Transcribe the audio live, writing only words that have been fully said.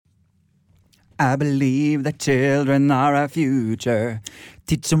I believe that children are our future.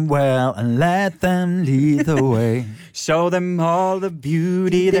 Teach them well and let them lead the way. Show them all the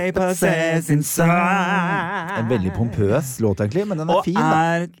beauty they possess inside. En veldig pompøs låt egentlig, men den fin.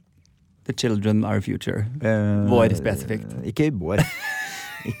 Og The children are our future. Vår spesifikt. Ikke vår.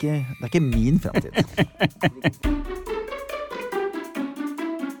 Det ikke min fremtid.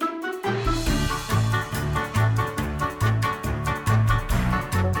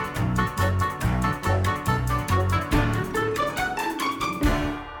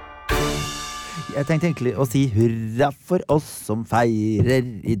 Jeg tenkte egentlig å si hurra for oss som feirer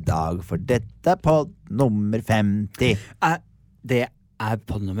I dag, for dette podd nummer 50. Det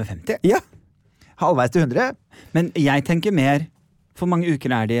podd nummer 50? Ja, halvveis til 100. Men jeg tenker mer, for mange uker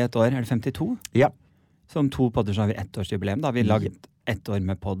det I et år? Det 52? Ja. Så om 2 podder så har vi 1-årsjubileum, da har vi laget 1 år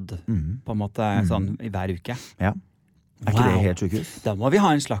med podd, på en måte sånn I hver uke. Ja. Ikke det helt sykehus? Da må vi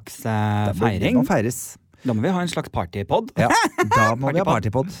ha en slags feiring. Det må feires. Da må vi ha en slags partypodd. Ja, da må vi ha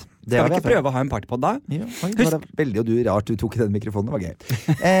partypodd. Skal vi ikke prøve å ha en partypodd da? Ja, det var veldig, og rart du tok I den mikrofonen, det var gøy.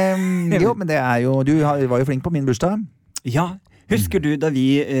 Jo, men det jo, du var jo flink på min bursdag. Ja, husker du da vi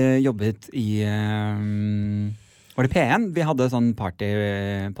jobbet I... Var det P1? Vi hadde sånn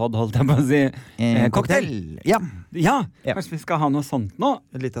partypodd, holdt jeg på å si. Cocktail. Ja, kanskje vi skal ha noe sånt nå.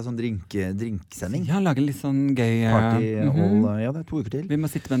 Litt av sånn drinksending. Ja, lage litt sånn gøy... Party, ja, det 2 uker til. Vi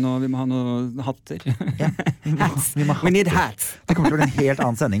må sitte med noe, vi må ha noen hatter. Ja, We need hats. Det kommer til å bli en helt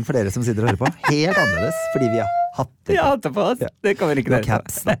annen sending for dere som sitter og hører på. Helt annerledes, fordi vi har hatter. Ja, hatter på oss. Det kommer ikke dere. Og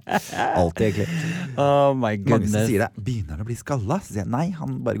caps, da. Alt egentlig. Oh my goodness. Mange som sier det. Begynner han å bli skallet? Så sier jeg, nei,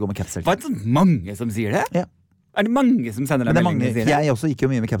 han bare går med caps selv. Hva det mange som sier det? Ja. Det mange som sender deg melding? Jeg også gikk jo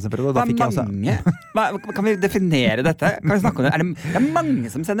mye med capsen før, og da fikk jeg også... Kan vi definere dette? Kan vi snakke om det? Det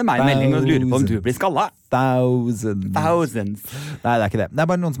mange som sender meg melding og lurer på om du blir skallet. Thousands. Nei, det ikke det. Det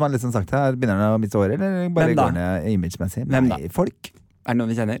bare noen som har liksom sagt det. Begynner det å miste håret, eller bare går ned imagemessig? Hvem da? Folk. Det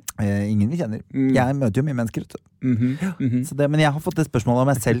noen vi kjenner? Ingen vi kjenner. Jeg møter jo mye mennesker, vet du. Så det, men jeg har fått det spørsmålet om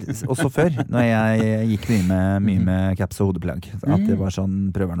meg selv også før, når jeg gikk mye med caps og hodeplagg. At det var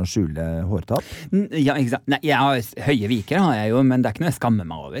sånn, prøver han å skjule hårtap? Ja, ikke sant. Nei, jeg har høye viker, har jeg jo, men det ikke noe jeg skammer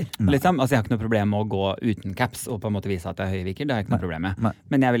meg over. Liksom. Altså, jeg har ikke noe problem med å gå uten caps og på en måte vise at jeg har høye viker. Det har jeg ikke noe problem med.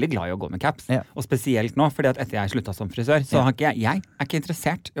 Men jeg veldig glad I å gå med caps. Og spesielt nå, fordi at etter jeg sluttet som frisør, så har ikke jeg ikke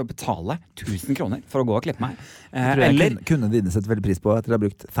interessert I å betale 1000 kroner for å gå og klippe meg. Eller kunne dine sette veldig pris på etter å ha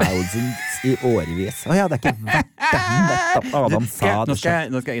brukt thousands I årevis. Åja, det ikke verdt det. Adam sa det.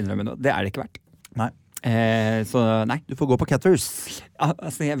 Nå skal jeg innrømme noe. Det det ikke verdt. Nei. Så nei. Du får gå på Catters.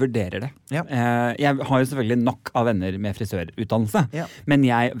 Altså, jeg vurderer det. Jeg har jo selvfølgelig nok av venner med frisørutdannelse, men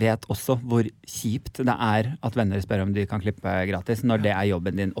jeg vet også hvor kjipt det at venner spør om de kan klippe gratis, når det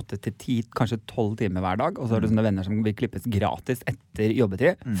jobben din 8-10, kanskje 12 timer hver dag, og så har du sånne venner som vil klippes gratis etter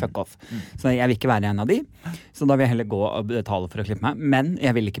jobbetid. Fuck off. Så jeg vil ikke være en av de, så da vil jeg heller gå og betale for å klippe meg, men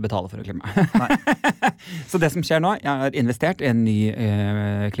jeg vil ikke betale for å klippe meg. Så det som skjer nå, jeg har investert I en ny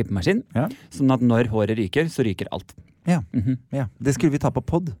klippemaskin, sånn at når håret ryker, så ryker alt. Ja, det skulle vi ta på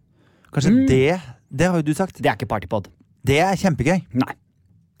podd. Kanskje det har jo du sagt. Det ikke partypodd. Det kjempegøy.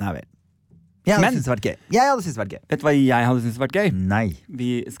 Nei vel. Jeg hadde syntes det vært gøy. Vet du hva jeg hadde syntes det vært gøy? Nei. Vi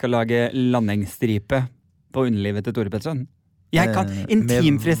skal lage landingsstripe på underlivet til Tore Petterson. Jeg kan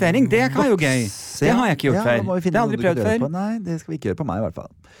intimfrisering, det kan jo gøy. Det har jeg ikke gjort før. Det har jeg aldri prøvd før. Nei, det skal vi ikke gjøre på meg I hvert fall.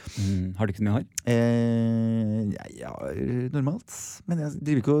 Har du ikke så mye hår? Ja, normalt. Men jeg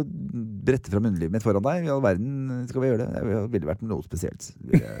driver ikke å brette fra underlivet mitt foran deg. I all verden skal vi gjøre det. Det ville vært noe spesielt,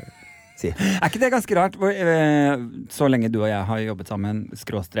 vil jeg si. Ikke det ganske rart? Så lenge du og jeg har jobbet sammen,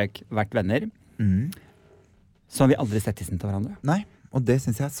 skråstrek, vært venner, så har vi aldri sett tissen til hverandre. Nei. Og det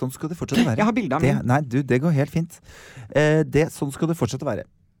synes jeg, sånn skal det fortsette å være. Jeg har bildet av min. Nei, du, det går helt fint. Sånn skal det fortsette å være.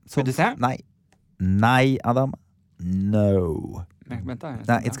 Vil du se? Nei, Adam. No. Vent da.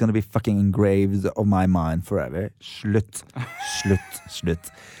 Nei, it's gonna be fucking engraved of my mind forever. Slutt.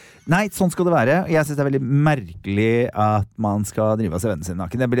 Nei, sånn skal det være. Jeg synes det veldig merkelig at man skal drive og se vennene sine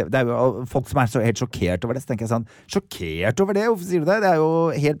naken. Det jo folk som så helt sjokkert over det. Så tenker jeg sånn, sjokkert over det? Hvorfor sier du det? Det jo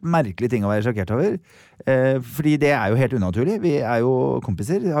helt merkelig ting å være sjokkert over. Fordi det jo helt unaturlig. Vi jo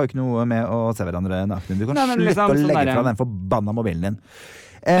kompiser. Vi har jo ikke noe med å se hverandre nakne. Du kan slutte å legge fra den forbanna mobilen din.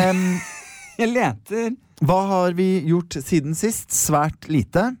 Jeg leter. Hva har vi gjort siden sist? Svært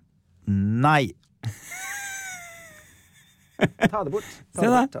lite. Nei. Ta det bort. Se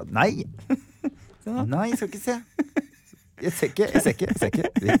da. Nei. Nei, jeg skal ikke se. Jeg ser ikke.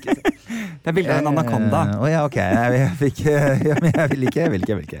 Det er bildet av en anakonda. Ok. Jeg vil ikke.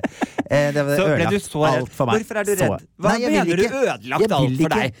 Så ble du så redd. Hvorfor er du redd? Hva mener du ødelagt alt for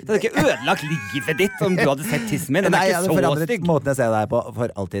deg? Det hadde ikke ødelagt livet ditt om du hadde sett tissen min. Den er ikke så stygg. Måten jeg ser deg på for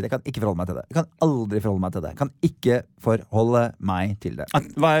alltid. Jeg kan ikke forholde meg til det. Jeg kan aldri forholde meg til det. Jeg kan ikke forholde meg til det.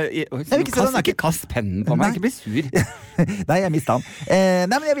 Ikke kast pennen på meg. Ikke bli sur. Nei, jeg mistet han.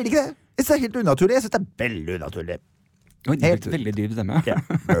 Nei, men jeg vil ikke det. Jeg synes det er helt unaturlig. Jeg synes det er veldig unaturlig. Oi, det er veldig dyp stemme.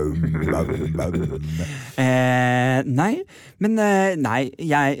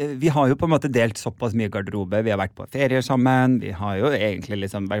 Vi har jo på en måte delt såpass mye garderobe. Vi har vært på ferier sammen. Vi har jo egentlig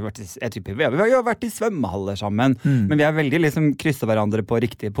liksom vi har jo vært i svømmehaller sammen. Men vi har veldig liksom krysset hverandre på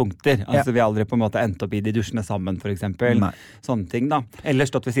riktige punkter. Altså vi har aldri på en måte endt opp i de dusjene sammen, for eksempel. Sånne ting da. Eller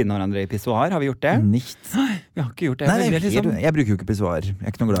stått ved siden av hverandre i pissoar. Har vi gjort det? Nikt. Vi har ikke gjort det. Nei, jeg bruker jo ikke pissoar. Jeg er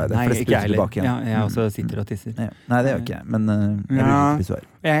ikke noe glad i det. Nei, ikke jeg heller. Ja, jeg også sitter og tisser. Nei, det gjør ikke. Men jeg bruker ikke pissoar.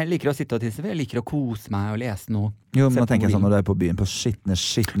 Jeg liker å sitte og tisse, jeg liker å kose meg og lese noe. Jo, men nå tenker jeg sånn når du er på byen på skitne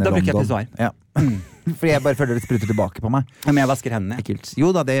London. Da bruker jeg pissoar. Ja. Fordi jeg bare føler det spruter tilbake på meg. Men jeg vasker hendene. Ekkelt. Jo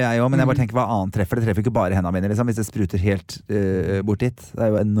da, det gjør jeg jo, men jeg bare tenker hva annet treffer. Det treffer ikke bare hendene mine, liksom, hvis det spruter helt bort dit. Det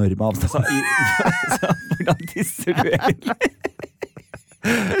er jo enorme avstand. Så hvordan tisser du egentlig?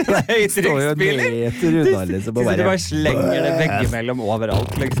 Høytrykksspyler. Liksom, du bare slenger det veggimellom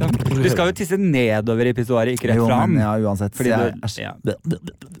overalt, liksom. Du skal jo tisse nedover i pissoaret, ikke rett fram. Ja, uansett.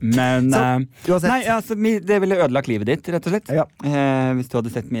 Men nei, altså, det ville ødelagt livet ditt, rett og slett. Hvis du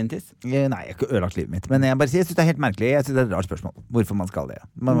hadde sett min tiss. Nei, jeg har ikke ødelagt livet mitt. Men jeg synes det er helt merkelig. Jeg synes det er et rart spørsmål. Hvorfor man skal det.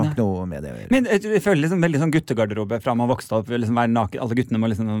 Man har ikke noe med det å gjøre. Men jeg føler liksom veldig sånn guttegarderobe fra man vokste opp, liksom være naken. Alle guttene må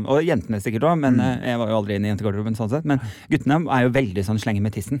liksom, og jentene sikkert også, men jeg var jo aldri inne i jentegarderoben sånn sett. Men guttene er jo veldig sånn slenge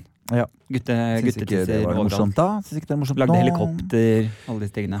med tissen. Ja. Synes ikke det var morsomt da? Synes ikke det er morsomt nå? Lagde helikopter, alle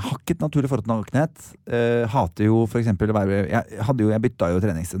disse tingene. Har ikke et naturlig forhold til nakenhet. Hater jo for eksempel jeg bytta jo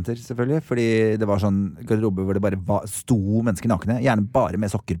treningssenter selvfølgelig, fordi det var sånn garderobe hvor det bare sto mennesker nakne, gjerne bare med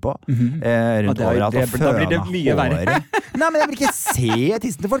sokker på, rundt overalt og da blir det mye verre. Nei, men jeg vil ikke se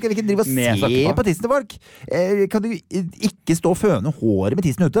tissen til folk. Jeg vil ikke drive og se på tissen til folk. Kan du ikke stå og føne håret med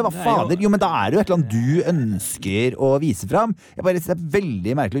tissen ute? Hva fader? Jo, men da er det jo et eller annet du ønsker å vise fram. Jeg bare synes det er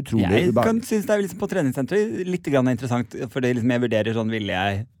veldig merkelig, utrolig. Jeg kan synes det er liksom på treningssenteret litt grann interessant, for det liksom jeg vurderer sånn, ville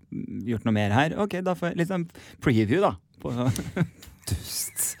jeg gjort noe mer her? Ok, da får jeg liksom preview da.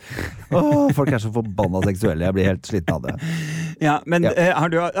 Dust. Folk er så forbanna seksuelle. Jeg blir helt sliten av det. Ja, men har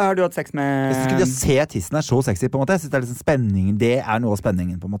du hatt sex med... Jeg synes ikke å se tissen er så sexy på en måte. Jeg synes det er liksom spenningen. Det er noe av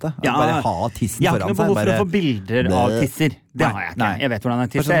spenningen på en måte. Bare ha tissen foran seg. Jeg har ikke noe behov for å få bilder av tisser. Det har jeg ikke. Jeg vet hvordan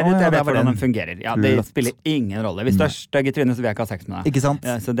en tiss ser ut, jeg vet hvordan den fungerer. Ja, det spiller ingen rolle. Hvis du er støgg i trynet, så vil jeg ikke ha sex med deg. Ikke sant?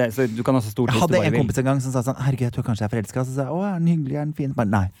 Så du kan også stort hvis du bare vil. Jeg hadde en kompis en gang som sa sånn, herregud, jeg tror kanskje jeg er forelsket. Så sa jeg, er den hyggelig, er den fin? Bare,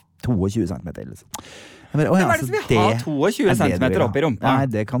 nei, 22 centimeter liksom. Hvem er det som vil ha 22 centimeter opp i rumpa? Nei,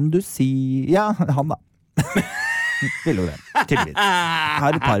 det kan du si. Ja, han da. Vil jo det, tydeligvis. Jeg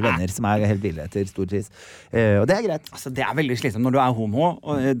har et par venner som er helt ville etter stor pris. Og det er greit. Altså, det er veldig slitsomt når du er homo,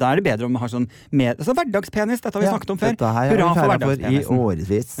 og da er det bedre om du har sånn hverdagspenis, dette har vi snakket om før. Dette her har vi feiret for i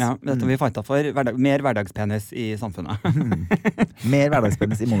årevis. Ja, dette har vi fightet for. Mer hverdagspenis i samfunnet. Mer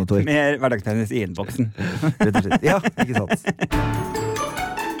hverdagspenis i monitor. Mer hverdagspenis i innboksen. Rett og slett. Ja, ikke sant.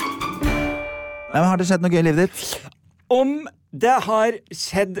 Nei, men har det skjedd noe gøy i livet ditt? Om det har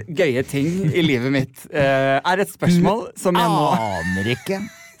skjedd gøye ting i livet mitt, er et spørsmål som jeg nå aner ikke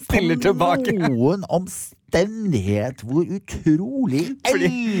stiller tilbake. Noen omstendighet hvor utrolig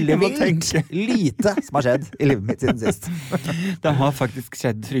ellevilt lite som har skjedd i livet mitt siden sist. Det har faktisk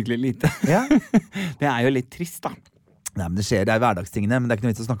skjedd fryktelig lite. Ja. Det er jo litt trist da. Nei, men det skjer, det er hverdagstingene, men det er ikke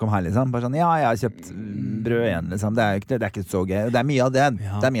noe vits å snakke om her, liksom. Bare sånn, ja, jeg har kjøpt brød igjen, liksom. Det er ikke så gøy. Det er mye av det.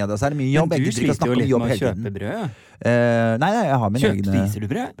 Det er mye av det, så er det mye jobb. Men du sliter jo litt med å kjøpe brød. Nei, jeg har min egen... Spiser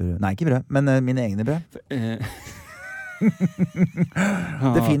du brød? Nei, ikke brød, men mine egne brød.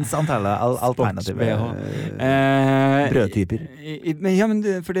 Det finnes alternative brødtyper. Ja, men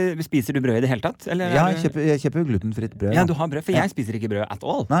spiser du brød i det hele tatt? Eller? Ja, jeg kjøper glutenfritt brød. Ja, du har brød, for jeg spiser ikke brød at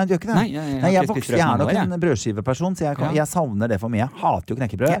all. Nei, du gjør ikke det. Nei, jeg er nok en brødskiveperson, så jeg savner det for mye. Jeg hater jo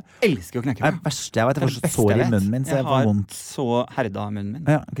knekkebrød. Jeg elsker jo knekkebrød. Det er det verste jeg vet. Jeg får så sår i munnen min, så jeg får vondt. Jeg har så herda munnen min.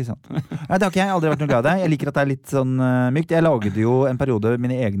 Ja, ikke sant. Nei, det har ikke jeg aldri vært noe glad i det. Jeg liker at det er litt sånn mykt. Jeg lagde jo en periode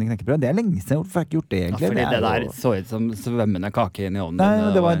mine egne knekkebrød. Det er lenge siden. Hvorfor har jeg ikke gjort det egentlig? Ja, fordi det der så ut som svømmende kake inn i ovnen.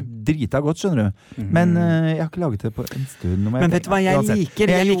 Nei, det var drita godt, skjønner du. Men jeg har ikke laget det på en stund. Men vet du hva jeg liker?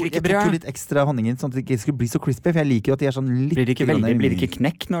 Jeg liker ikke brød. Jeg tok litt ekstra honning inn, sånn at det ikke skulle bli så crispy, for jeg liker jo at de er sånn litt... Blir det ikke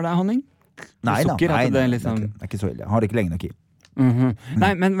knekk når det er honning? Nei, det er ikke så ille. Jeg har det ikke lenge nok i.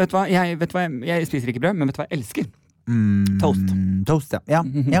 Nei, men vet du hva? Jeg spiser ikke brød, men vet du hva jeg elsker? Toast, ja.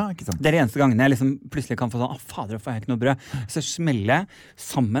 Ja, ikke sant. Det eneste gangen jeg liksom plutselig kan få sånn, fader, hvorfor har jeg ikke noe brød? Så smeller jeg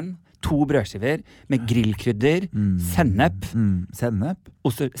sammen 2 brødskiver med grillkrydder, sennep. Sennep?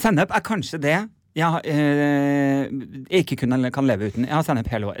 Sennep kanskje det jeg ikke kan leve uten. Jeg har sennep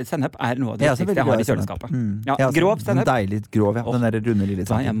hele året. Sennep noe av det viktigste jeg har i kjøleskapet. Grov sennep. Deilig grov, ja. Den der runde lille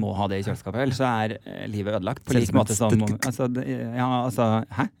saken. Jeg må ha det i kjøleskapet, ellers så livet ødelagt. På like måte som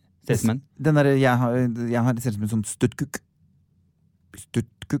hæ? Ser ut som en? Den der, jeg har det ser ut som en sånn stuttkuk.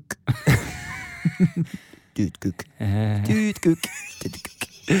 Stuttkuk.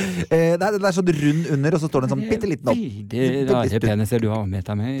 Den er sånn rund under, og så står det en sånn bitteliten opp. Veldig rare peniser du har med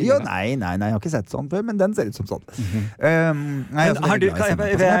deg med. Jo, nei, jeg har ikke sett sånn før, men den ser ut som sånn. Jeg pleier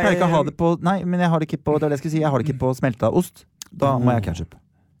ikke å ha det på, men jeg har det ikke på, det var det jeg skulle si, jeg har det ikke på smelta ost. Da må jeg ketchup.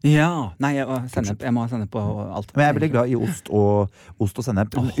 Ja, nei, jeg må ha sennep på alt. Men jeg er veldig glad i ost og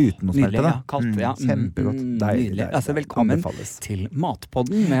sennep uten å smelte det. Kaldt, ja. Kjempegodt. Nydelig. Altså, velkommen til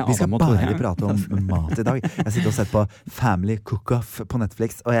Matpodden med Vi skal Adam og Tore. bare prate om mat i dag. Jeg sitter og ser på Family Cook-Off på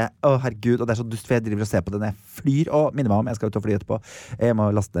Netflix, og herregud, og det er så dust, for jeg driver og ser på det når jeg flyr, og minner meg om, jeg skal ut og fly etterpå. Jeg må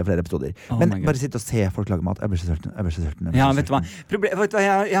laste ned flere episoder. Men bare sitte og se folk lage mat. Jeg blir så sulten. Ja, vet du hva?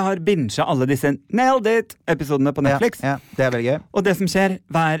 Jeg har binget alle disse Nailed It-episodene på Netflix. Ja, det er veldig gøy. Og det som skjer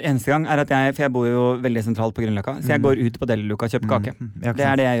hver eneste gang er at for jeg bor jo veldig sentralt på Grünerløkka, så jeg går ut på Deli-Luca og kjøper kake. Det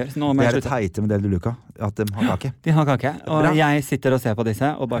er det jeg gjør. Så nå må jeg slutte. Det teite med Deli-Luca, at de har kake. De har kake, og jeg sitter og ser på disse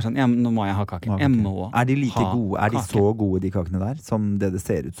og bare sånn, nå må jeg ha kake. Er de like gode? Er de så gode, de kakene der, som det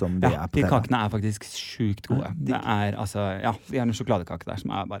ser ut som det er på TV? Ja, de kakene er faktisk sjukt gode. Det er altså, de har en sjokoladekake der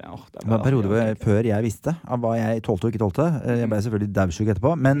som er bare, det var en periode før jeg visste av hva jeg tålte og ikke tålte. Jeg ble selvfølgelig dausjuk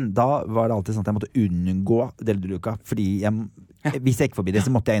etterpå, men da var det alltid sånn at jeg måtte unngå Deli-Luca, fordi hvis jeg gikk forbi det, så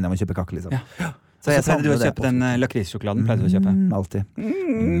måtte jeg innom og kjøpe kake, liksom. Så jeg pleide du å kjøpe den lakrisjokoladen, pleide du å kjøpe? Alltid.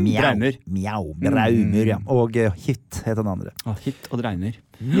 Braumer, ja. Og Hit heter den andre. Hit og Draumer.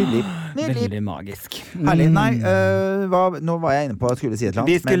 Nydelig. Veldig magisk. Herlig. Nei, nå var jeg inne på at jeg skulle si et eller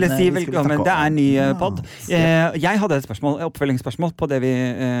annet. Vi skulle si velkommen. Det er en ny podd. Jeg hadde et oppfølgingsspørsmål på det vi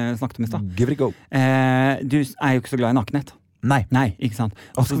snakket om i stad. Give it a go. Du er jo ikke så glad i nakenhet. Nei, ikke sant.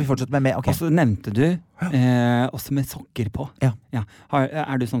 Og så skal vi fortsette med Og så nevnte du også med sokker på. Ja.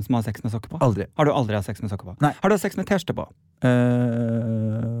 Er du sånn som har sex med sokker på? Aldri. Har du aldri hatt sex med sokker på? Nei. Har du hatt sex med T-skjorte på?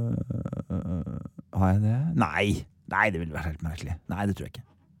 Har jeg det? Nei, det ville vært helt merkelig. Nei, det tror jeg ikke.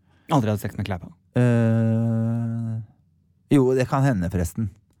 Aldri hatt sex med klær på? Jo, det kan hende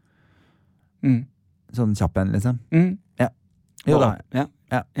forresten. Sånn kjapp en, liksom. Ja. Jo, da.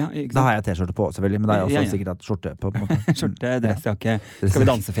 Ja, da har jeg T-skjorte på selvfølgelig, men da har jeg også sikkert hatt skjorte på en måte. Skjorte, dressjakke, skal vi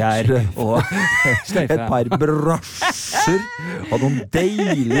danse fjær og sløyfe. Et par brosjer og noen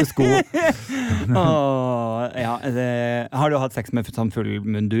deilige sko. Har du hatt sex med sånn full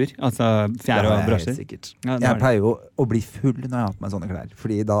mundur? Altså fjær og brosjer? Sikkert. Jeg pleier jo å bli full når jeg har på meg sånne klær,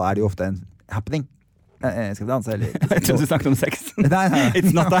 fordi da er det jo ofte en happening. Skal vi danse, eller? Jeg tror du snakket om sex. Nei. It's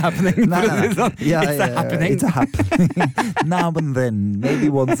not a happening. It's a happening. It's a happening. Now and then, maybe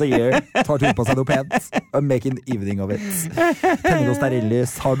once a year. Tar tur på seg noe pent. And make an evening of it. Tenner noe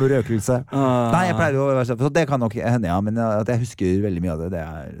stearinlys, har noe røkelse. Nei, jeg pleier jo å være sånn. Så det kan nok hende, ja. Men at jeg husker veldig mye av det,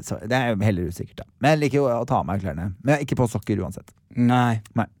 det er jo heller usikkert, da. Men jeg liker jo å ta av meg klærne. Men ikke på sokker uansett. Nei.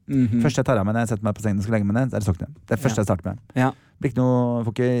 Først jeg tar av meg når jeg setter meg på sengen og skal legge meg ned, det er sokkene. Det er første jeg starter med. Ja.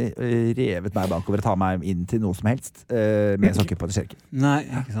 Får ikke revet meg bakover og ta meg inn til noe som helst med sokker på, det skjer ikke. Nei,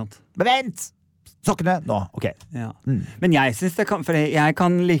 ikke sant. Men vent! Sokkene! Nå, ok. Ja. Men jeg synes det kan, for jeg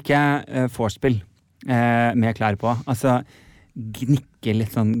kan like vorspiel med klær på. Altså, gnikke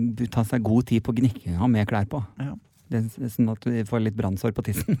litt sånn, ta seg god tid på gnikkinga med klær på. Ja. Det er sånn at du får litt brannsår på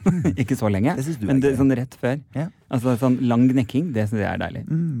tissen. Ikke så lenge, men det er sånn rett før. Ja. Altså sånn lang gnikking, det synes jeg er deilig.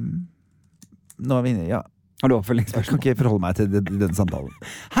 Nå er vi inne, ja. Har du oppfølgingsspørsmål? Jeg kan ikke forholde meg til den samtalen.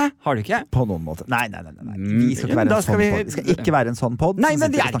 Hæ? Har du ikke? På noen måte. Nei. Vi skal ikke være en sånn podd. Vi skal ikke være en sånn podd. Nei,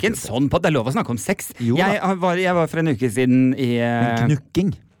 men det er ikke en sånn podd. Det er lov å snakke om sex. Jeg var for en uke siden i... Gnukking?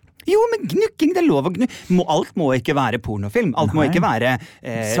 Jo, men gnukking, det er lov å alt må ikke være pornofilm. Alt må ikke være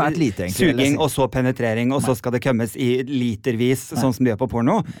svært lite, egentlig, suging, og så penetrering, og så skal det kømmes i litervis, sånn som de gjør på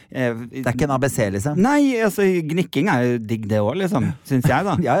porno. Det er ikke en ABC, liksom? Nei, altså, gnikking er jo digg det også, liksom. Synes jeg,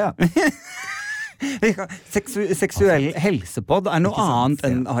 da. Ja. Seksuell helsepodd er noe annet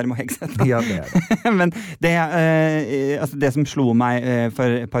enn Harm og Hegseth. Ja, det er det. Men det som slo meg for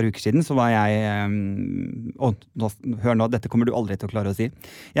et par uker siden, så var jeg hør nå, dette kommer du aldri til å klare å si.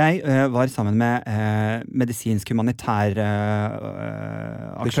 Jeg var sammen med medisinsk humanitær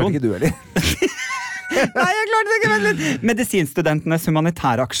aksjon. Det klarte ikke du, eller? Nei, jeg klarte det ikke, vent litt. Medisinstudentenes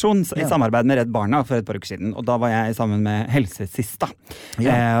humanitære aksjon I samarbeid med Redd Barna for et par uker siden. Og da var jeg sammen med Helsesista.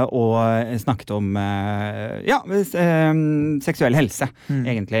 Og snakket om seksuell helse,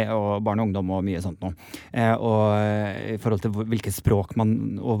 egentlig, og barn og ungdom og mye sånt nå. Og I forhold til hvilket språk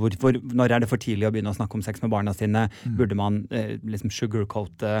man, og når det for tidlig å begynne å snakke om sex med barna sine, burde man liksom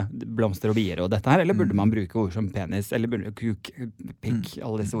sugarcoate blomster og bier og dette her, eller burde man bruke ord som penis, eller burde kuk, pikk,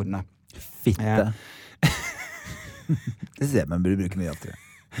 alle disse ordene. Fitte. Det ser man burde bruke mye oftere.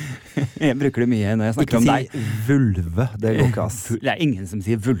 Jeg bruker det mye når jeg snakker om deg. Ikke si vulve, det går ikke ass. Det ingen som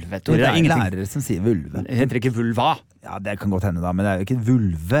sier vulve, Tore. Det lærere som sier vulve. Det heter ikke vulva. Ja, det kan godt hende da, men det jo ikke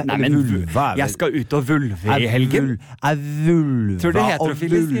vulve. Nei, men vulva jeg skal ut og vulve I helgen. Vulva og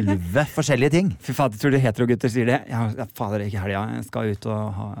vulve forskjellige ting? Fy fader, tror du hetero-gutter sier det? Ja, fader, ikke helga. Jeg skal ut og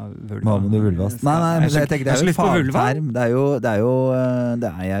ha vulva. Hva må du vulve? Nei, men jeg tenker det jo fagterm.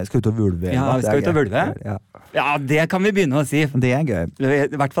 Jeg skal ut og vulve. Ja, vi skal ut og vulve? Ja, det kan vi begynne å si. Det gøy.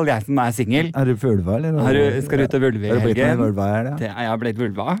 I hvert fall jeg som single. Du vulva, eller? Skal du ut og vulve I helgen? Jeg har blitt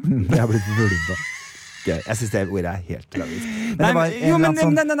vulva. Jeg har blitt vulva. Gøy. Jeg synes det ordet helt tragisk. Men det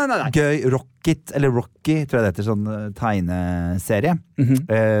var nei. Gøy Rocket, eller Rocky, tror jeg det heter, sånn tegneserie,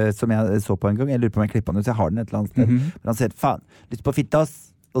 som jeg så på en gang. Jeg lurer på om jeg klippet den ut, så jeg har den et eller annet sted. Men han sier, faen, lyst på fittas,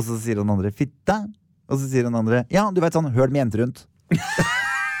 og så sier den andre, fitta, og så sier den andre, ja, du vet sånn, hør med jenter rundt.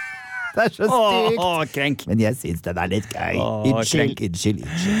 Det så stygt. Krenk. Men jeg synes det litt gøy. Unnskyld.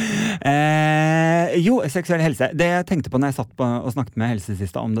 Jo, seksuell helse. Det jeg tenkte på når jeg satt på og snakket med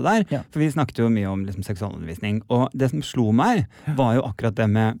helsesista om det der, for vi snakket jo mye om liksom, seksualundervisning, og det som slo meg var jo akkurat det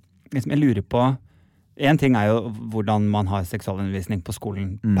med, liksom, jeg lurer på, en ting jo hvordan man har seksualundervisning på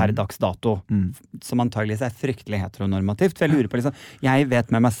skolen per dags dato, som antageligvis fryktelig heteronormativt. For jeg lurer på liksom, jeg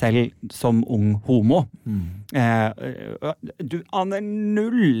vet med meg selv som ung homo, du aner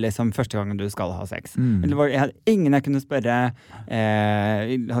null liksom første gangen du skal ha sex. Jeg hadde ingen jeg kunne spørre,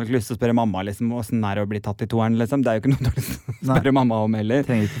 jeg hadde ikke lyst til å spørre mamma liksom, hvordan det å bli tatt I toeren liksom. Det jo ikke noe å spørre mamma om heller.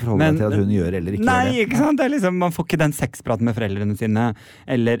 Trenger ikke forholde deg til at hun gjør eller ikke nei, gjør det. Ikke sant? Det liksom, man får ikke den sexpraten med foreldrene sine,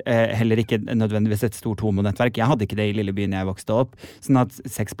 eller heller ikke nødvendigvis et stort homonettverk. Jeg hadde ikke det I lille byen jeg vokste opp, sånn at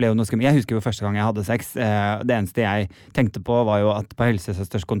sex ble jo noe skummelt. Jeg husker jo første gang jeg hadde sex, det eneste jeg tenkte på var jo at på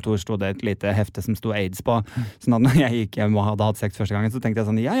helsesøsters kontor stod det et lite hefte som stod AIDS på, sånn at når jeg gikk hjem og hadde hatt sex første gangen, så tenkte jeg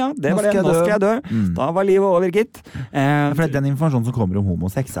sånn, ja, det var det, nå skal jeg dø. Da var livet over, gitt. For den informasjonen som kommer om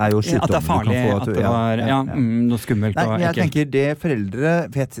homosex jo sykdommer at det farlig, at det var noe skummelt og ekkelt. Jeg tenker det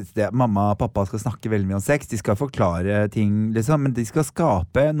foreldre, mamma og pappa skal snakke veldig mye om sex, de skal forklare ting, liksom, men de skal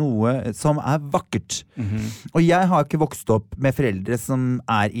skape noe som vakkert. Og jeg har ikke vokst opp med foreldre som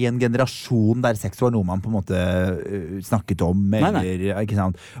I en generasjon der sex var noe man på en måte snakket om, eller, ikke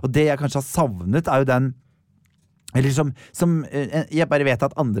sant? Og det jeg kanskje har savnet jo den, eller som jeg bare vet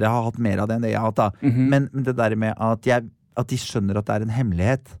at andre har hatt mer av det enn det jeg har hatt da, men det der med at de skjønner at det en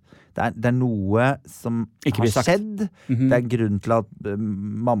hemmelighet. Det noe som har skjedd. Det en grunn til at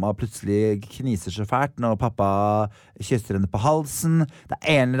mamma plutselig kniser så fælt når pappa kysser henne på halsen. Det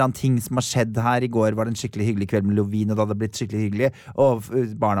en eller annen ting som har skjedd her. I går var det en skikkelig hyggelig kveld med Lovin, og det hadde blitt skikkelig hyggelig. Og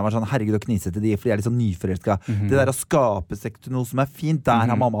barna var sånn, herregud, å knise til de, for de litt sånn nyforelsket. Det der å skape seg til noe som fint, der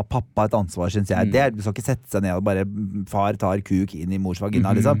har mamma og pappa et ansvar, synes jeg. Du skal ikke sette seg ned og bare far tar kuk inn I mors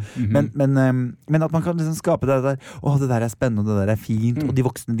vagina, liksom. Men at man kan liksom skape det der, det der spennende, og det der fint, og de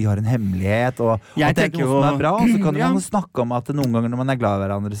voksne, de har en hemmelighet, og at det noe som bra, så kan man snakke om at noen ganger når man glad I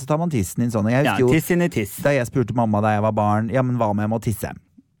hverandre, så tar man tissen inn sånn. Og jeg husker jo, tiss inn I tiss. Da jeg spurte mamma da jeg var barn, ja, men hva om jeg må tisse?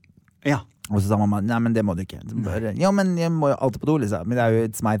 Ja. Og så sa mamma, nei, men det må du ikke. Ja, men jeg må jo alltid på do, liksom. Men det jo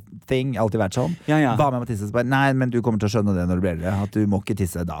it's my thing, alltid vært sånn. Hva om jeg må tisse? Så bare, nei, men du kommer til å skjønne det når du blir eldre, at du må ikke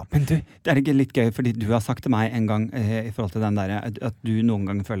tisse da. Men du, det ikke litt gøy, fordi du har sagt til meg en gang I forhold til den der, at du noen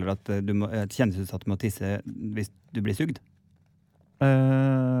gang føler at du kjennes ut at du må tisse hvis du blir sugd.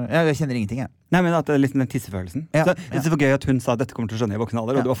 Jeg kjenner ingenting, jeg. Nei, men at det liksom den tissefølelsen. Så det så gøy at hun sa at dette kommer til å skjønne I voksen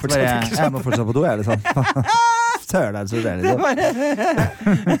alder, og du har fortsatt ikke skjønt. Jeg må fortsatt på do, det sånn. Søren, så det liksom.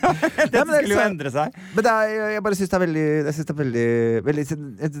 Det skulle jo endre seg. Men jeg bare synes det veldig, jeg synes det veldig,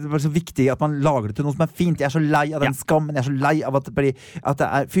 det bare så viktig at man lager det til noe som fint. Jeg så lei av den skammen, jeg så lei av at det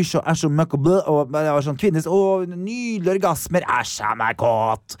fysj og så møkk og blø, og det var sånn kvinnes, nydelige orgasmer, så meg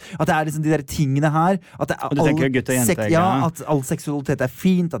kåt. At det liksom de der tingene her, at det og du tenker gutt og jente, at all seksualitet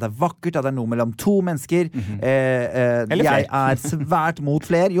vakkert, at det vakkert, at det noe mellom to mennesker. Jeg svært mot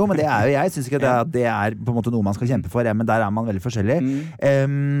flere, jo, men det jo jeg synes ikke at det på en måte noe man skal kjempe for, men der man veldig forskjellig.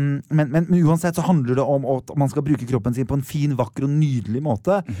 Men uansett så handler det om at man skal bruke kroppen sin på en fin, vakker og nydelig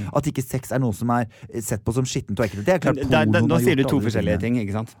måte. At ikke sex noe som sett på som skittent og ekkelt. Det klart porno. Nå sier du to forskjellige ting,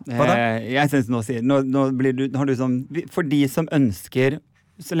 ikke sant? Jeg synes nå blir du, har du sånn, for de som ønsker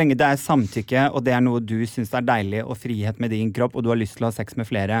så lenge det samtykke, og det noe du synes deilig, og frihet med din kropp, og du har lyst til å ha sex med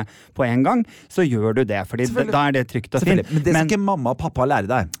flere på en gang, så gjør du det, fordi da det trygt og fint. Men det skal ikke mamma og pappa lære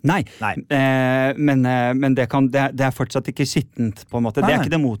deg. Nei. Men det fortsatt ikke skittent, på en måte. Det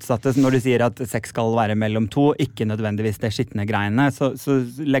ikke det motsatte når du sier at sex skal være mellom to, ikke nødvendigvis det skittende greiene, så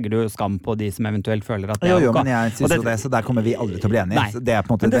legger du skam på de som eventuelt føler at det Jo, men jeg synes jo det, så der kommer vi aldri til å bli enige. Det på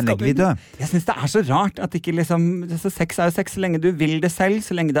en måte, den legger vi død. Jeg synes det så rart at ikke liksom, sex jo sex, så lenge du vil det selv,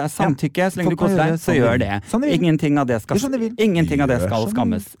 så lenge det samtykke, så lenge du koser deg, så gjør det. Ingenting av det skal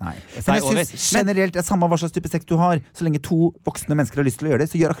skammes. Men jeg synes generelt, det samme hva slags type sex du har, så lenge to voksne mennesker har lyst til å gjøre det,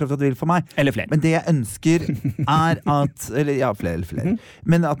 så gjør akkurat hva du vil for meg. Eller flere. Men det jeg ønsker at, eller ja, flere.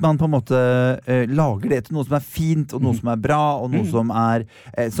 Men at man på en måte lager det til noe som fint, og noe som bra, og noe som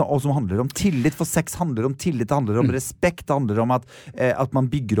og som handler om tillit, for sex handler om tillit, det handler om respekt, det handler om at man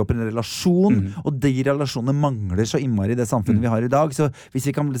bygger opp en relasjon, og de relasjonene mangler så innmari i det samfunnet vi har i dag, så hvis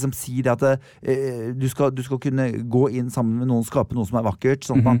vi kan liksom si det at du skal kunne gå inn sammen med noen, skape noe som vakkert,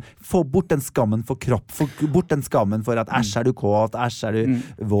 sånn at man får bort den skammen for kropp, får bort den skammen for at æsj du kåt, æsj du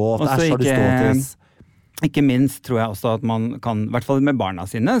våt, æsj har du ståtis. Ikke minst tror jeg også at man kan, I hvert fall med barna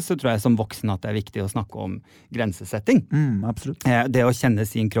sine, så tror jeg som voksen at det viktig å snakke om grensesetting. Absolutt. Det å kjenne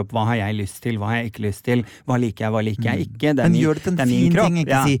sin kropp, hva har jeg lyst til, hva har jeg ikke lyst til, hva liker jeg ikke, men gjør det til en fin ting,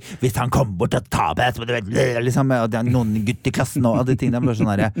 ikke si, hvis han kommer bort og tar meg, liksom, og det noen gutt i klassen, og de tingene bare sånn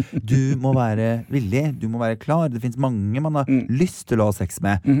her, du må være villig, du må være klar, det finnes mange man har lyst til å ha sex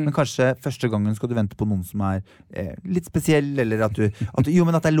med, men kanskje første gangen skal du vente på noen som litt spesiell, eller at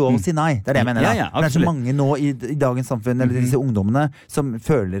men at det lov å si nei, det det jeg mener da. Det så mange nå i dagens samfunn, eller disse ungdommene som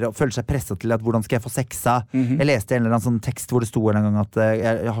føler seg presset til at hvordan skal jeg få sexa? Jeg leste en eller annen sånn tekst hvor det sto en gang at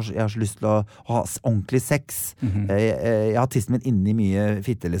jeg har så lyst til å ha ordentlig sex. Jeg har tissen min inni mye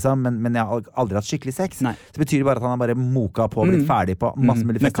fitte, liksom, men jeg har aldri hatt skikkelig sex. Så det betyr bare at han har bare moka på og blitt ferdig på masse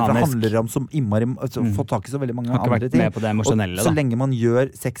mulig fester, for det handler om som innmari få tak i så veldig mange andre ting. Med på det emosjonelle, og så lenge man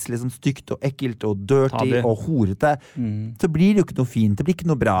gjør sex liksom stygt og ekkelt og dirty og horete, så blir det jo ikke noe fint, det blir ikke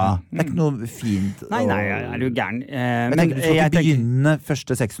noe bra, det ikke noe fint. Nei, du gæren. Men du skal ikke begynne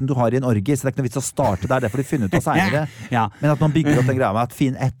første sexen du har i en orgie, så det ikke noe vits å starte der, det får du funnet ut av senere. Men at man bygger opp den greia med at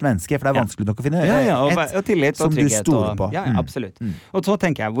finn ett menneske, for det vanskelig nok å finne og tillit og som du stoler på. Ja, absolutt. Og så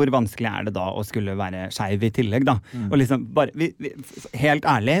tenker jeg, hvor vanskelig det da å skulle være skeiv i tillegg da? Og liksom, helt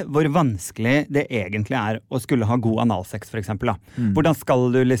ærlig, hvor vanskelig det egentlig å skulle ha god analsex, for eksempel da. Hvordan skal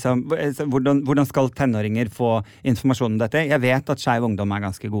du liksom, hvordan skal tenåringer få informasjon om dette? Jeg vet at skeiv ungdom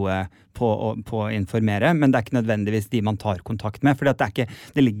ganske gode på å informere, men det ikke nødvendigvis de man tar kontakt med, for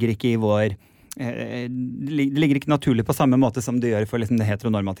det ligger ikke i vår det ligger ikke naturlig på samme måte som det gjør for liksom det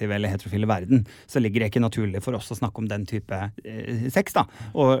heteronormative eller heterofile verden, så ligger det ikke naturlig for oss å snakke om den type sex da,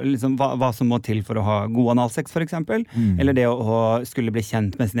 og liksom hva som må til for å ha god analsex for eksempel, eller det å skulle bli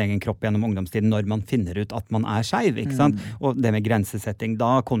kjent med sin egen kropp gjennom ungdomstiden når man finner ut at man skeiv, ikke sant? Og det med grensesetting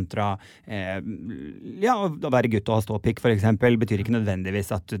da kontra å være gutt og ha ståpikk for eksempel, betyr ikke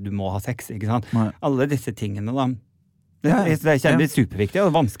nødvendigvis at du må ha sex, ikke sant? Alle disse tingene da, det superviktig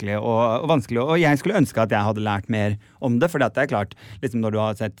og vanskelig, og jeg skulle ønske at jeg hadde lært mer om det, for det klart, liksom når du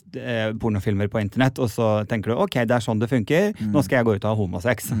har sett pornofilmer på internett, og så tenker du, ok, det sånn det funker, nå skal jeg gå ut og ha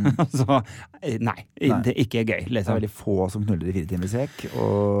homosex. Så, nei, det ikke gøy. Liksom. Det veldig få som knuller i 4 timers vekk.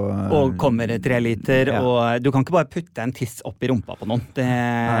 Og kommer 3 liter, og du kan ikke bare putte en tiss opp i rumpa på noen. Det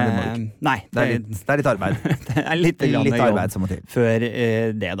er litt arbeid. Det litt arbeid som må til. Før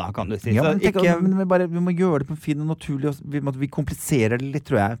det da, kan du si. Ja, men vi må gjøre det på en fin og naturlig, vi kompliserer det litt,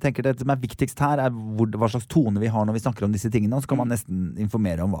 tror jeg. Jeg tenker det som viktigst her hva slags tone vi har når vi snakker om disse tingene, og så kan man nesten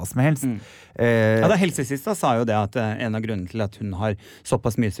informere om hva som helst. Da helsesista sa jo det at en av grunnene til at hun har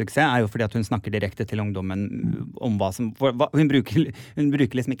såpass mye suksess jo fordi at hun snakker direkte til ungdommen om hva som, hun bruker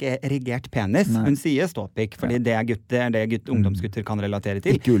liksom ikke erigert penis, hun sier ståpikk, fordi det det ungdomsgutter kan relatere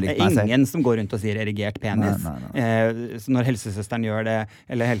til. Det ingen som går rundt og sier erigert penis. Så når helsesøsteren gjør det,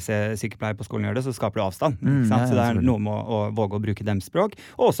 eller helsesykepleier på skolen gjør det, så skaper det avstand. Så det noe med å våge å bruke dem språk,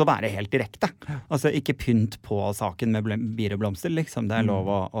 og også være helt direkte. Altså ikke pynt på saken med bier og blomster, liksom. Det lov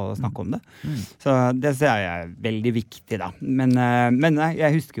å snakke om det. Så det ser jeg veldig viktig, da. Men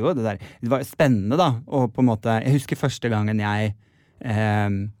jeg husker jo det der. Det var spennende, da. Og på en måte, jeg husker første gangen jeg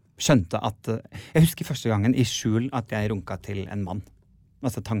skjønte at jeg husker første gangen i skjul at jeg runka til en mann.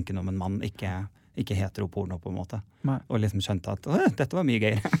 Altså tanken om en mann, ikke ikke heteroporno på en måte. Nei. Og liksom skjønte at dette var mye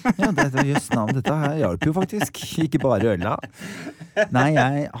gøyere. Ja, dette just navn. Dette her hjalp jo faktisk. Ikke bare øla. Nei,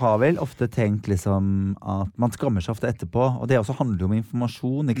 jeg har vel ofte tenkt liksom at man skammer seg ofte etterpå, og det også handler jo om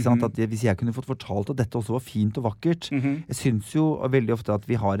informasjon, ikke sant? At hvis jeg kunne fått fortalt at dette også var fint og vakkert. Jeg synes jo veldig ofte at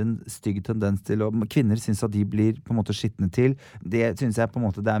vi har en stygg tendens til, og kvinner synes at de blir på en måte skittne til. Det synes jeg på en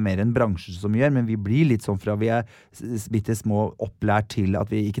måte det er mer en bransje som gjør, men vi blir litt sånn fra vi er bitte små opplært til at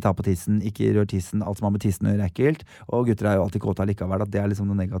vi ikke tar på tissen, ikke rør tissen, alt som har med tissen å gjøre er ekkelt, og gutter er jo alltid kåta likevel, at det er liksom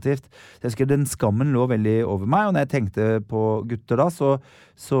noe negativt. Så jeg husker den skammen lå veldig over meg, og når jeg tenkte på gutter da,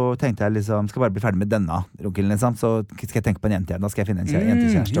 så tenkte jeg liksom, skal bare bli ferdig med denne runkelen liksom, så skal jeg tenke på en jente igjen, da skal jeg finne en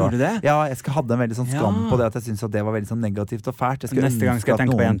jentekjæreste. Gjorde du det? Ja, jeg skal hadde en veldig sånn skam på det, at jeg synes at det var veldig sånn negativt og fælt. Neste gang skal jeg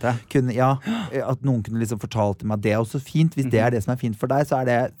tenke på jente. At noen kunne liksom fortalt meg at det er også fint, hvis det er det som er fint for deg, så er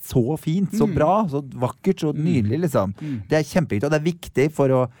det så fint, så bra, så vakkert, så nydelig liksom. Det er kjempeviktig, og det er viktig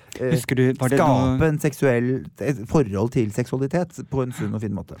for å skape en et forhold til seksualitet på en sunn og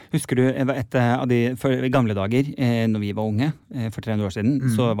fin måte. Husker du, et av de i gamle dager, når vi var unge, for 300 år siden,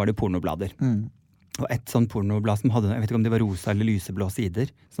 så var det Pornoblader. Og et sånn pornoblad som hadde, jeg vet ikke om det var rosa eller lyseblå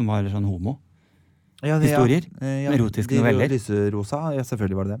sider, som var sånn homo. Historier, erotiske noveller. Lyserosa, ja,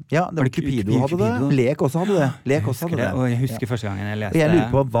 selvfølgelig var det det. Ja, det var Cupido hadde det. Lek også hadde det. Og jeg husker første gangen jeg leste. Og jeg lurer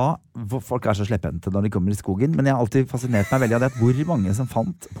på hvor folk er så slepphendte når de kommer i skogen, men jeg har alltid fascinert meg veldig av det at hvor mange som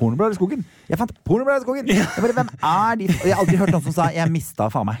fant pornoblader i skogen. Jeg fant pornoblader i skogen! Jeg bare, hvem er de? Og jeg har aldri hørt noen som sa, jeg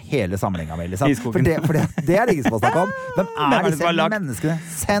mistet faen meg hele samlinga med, liksom. I skogen. For det er det ingen som har snakket om. Hvem er disse menneskene?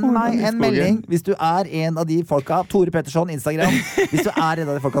 Send meg en melding hvis du er en av de folka, Tore Pettersson, Instagram, hvis du er en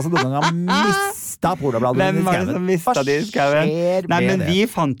av de folka som noen gang har mistet pornobladene i skauen. Hvem var det som mistet de i skauen? Nei, men vi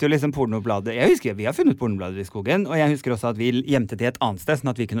fant jo liksom pornoblader. Jeg husker vi har funnet pornoblader i skogen, og jeg husker også at vi gjemte til et annet sted,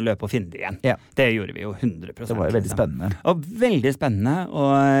 sånn at vi kunne løpe og finne det igjen. Ja. Det gjorde vi jo 100%. Det var jo veldig spennende. Og veldig spennende. Og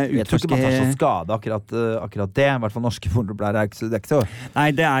jeg tror ikke man tar så skade akkurat det. I hvert fall norske pornoblader er ikke så. Nei,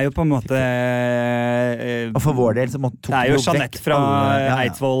 det er jo på en måte og for vår del så tok det er jo Jeanette fra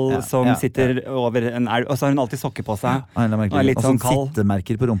Eidsvoll som sitter over en elv, og så har hun alltid sokker på seg. Og er litt sånn kald.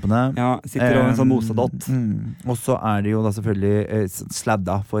 Sittemerker på rumpene. Ja, sitter over en sånn mosedott. Og så er det jo da selvfølgelig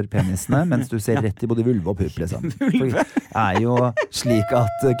sladda for penisene, mens du ser rett i både vulve og pupp, liksom. Vulve? Det er jo slik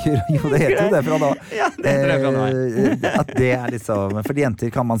at jo, det heter jo det fra da. Ja, det heter det fra da. At det er liksom, for jenter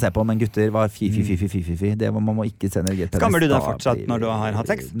kan man se på, men gutter var fy. Det man må ikke se ned. Skammer du deg fortsatt når du har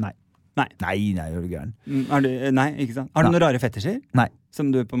hatt sex? Nei, gjør du gæren. Nei, ikke sant? Har du noen rare fetisjer? Nei. Som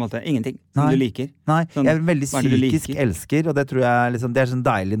du på en måte, ingenting som du liker? Nei, sånn, jeg er veldig psykisk elsker, og det tror jeg liksom, det er sånn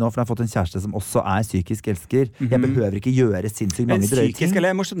deilig nå, for jeg har fått en kjæreste som også er psykisk elsker. Jeg behøver ikke gjøre sinnssykt mange drøye ting. Psykisk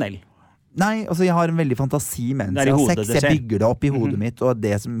eller emosjonell? Nei, altså jeg har en veldig fantasi mens jeg har sex. Jeg bygger det opp i hodet mitt, og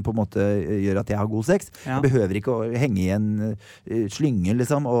det som på en måte gjør at jeg har god sex. Jeg behøver ikke å henge i en slynge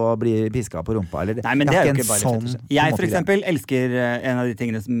liksom, og bli pisket på rumpa. Eller, nei, men det er jo ikke bare sånn, jeg for eksempel elsker en av de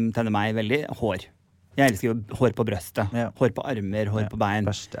tingene som tenner meg veldig, hår. Jeg elsker jo hår på brøstet, hår på armer, hår på bein.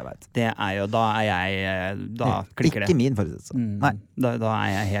 Verst jeg vet. Det er jo, da klikker det. Ikke min, for å si det sånn. Nei. Da er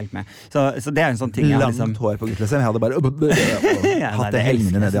jeg helt med. Så det er en sånn ting jeg langt liksom hår på guttelse. Jeg hadde bare hatt det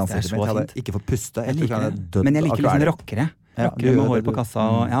hengende ned i ansiktet mitt. Jeg hadde ikke fått puste. Men jeg liker liksom rockere. Rockere med hår på kassa,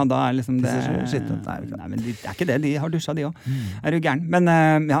 og da er liksom det nei, men det er ikke det, de har dusja de også. Er du gæren? Men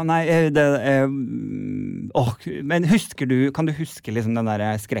men kan du huske liksom den der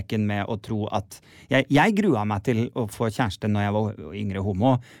skrekken med å tro at jeg grua meg til å få kjæreste når jeg var yngre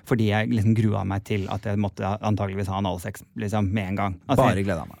homo, fordi jeg liksom grua meg til at jeg måtte antageligvis ha analsex liksom med en gang. Altså, bare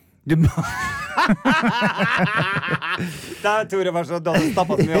gleda meg. Tore var så du hadde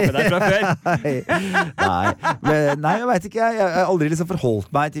stappet så mye oppi der fra før. Nei, jeg vet ikke. Jeg har aldri liksom forholdt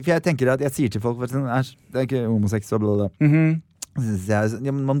meg til, for jeg tenker at jeg sier til folk det er ikke homosex og blablabla.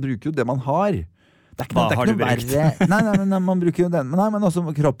 Men man bruker jo det man har. Hva har du brukt? Nei, man bruker jo den. Men også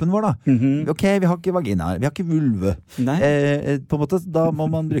kroppen vår da. Ok, vi har ikke vagina, vi har ikke vulve. På en måte, da må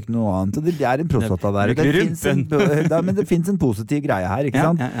man bruke noe annet. Det er en prostata der. Men det finnes en positiv greie her, ikke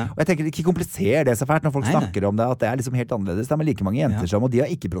sant? Og jeg tenker, ikke kompliser det så fælt når folk snakker om det, at det er liksom helt annerledes. Det er med like mange jenter som, og de har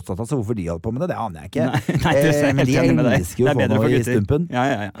ikke prostata, så hvorfor de holder på med det, det aner jeg ikke. Men de elsker jo å få noe i stumpen.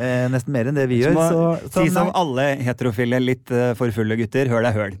 Nesten mer enn det vi gjør. Si som alle heterofile, litt for fulle gutter, hør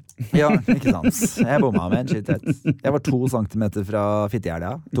deg høl. Ja, ikke sant. Jeg bomma med en skittett. Jeg var 2 centimeter fra fittehjelda.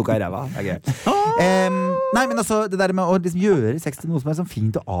 Tok av i ræva. Det er gøy. Nei, men altså, det der med å liksom gjøre sex til noe som er sånn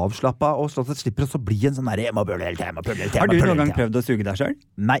fint og avslappa, og slå at det slipper å bli en sånn der jeg må pøle hele tiden. Har du noen gang prøvd å suge deg selv?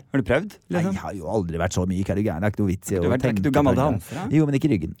 Nei. Har du prøvd? Nei, jeg har jo aldri vært så myk. Er du gæren? Det er ikke noe vits i å tenke. Du gammel danser, da? Jo, men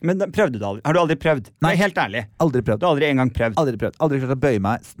ikke ryggen. Men prøvde du aldri? Har du aldri prøvd? Nei. Helt ærlig. Aldri prøvd. Du har aldri en gang prøvd? Aldri klart å bøye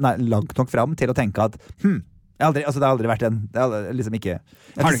meg langt nok fram til å tenke at Det har aldri vært en det har liksom ikke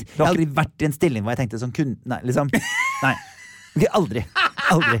jeg har aldri vært i en stilling hvor jeg tenkte sånn nei, liksom nei, aldri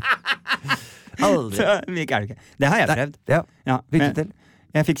Så myk det ikke. Det har jeg prøvd. Ja, lykke til.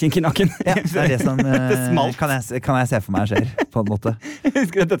 Jeg fikk kink i nakken. Ja, det er det som kan jeg se for meg skjer, på en måte. Jeg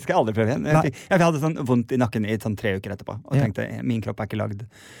husker at dette skal jeg aldri prøve igjen. Jeg hadde sånn vondt i nakken i sånn 3 uker etterpå, og tenkte, min kropp er ikke lagd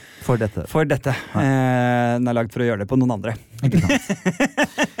for dette. Den er lagd for å gjøre det på noen andre. Ikke sant.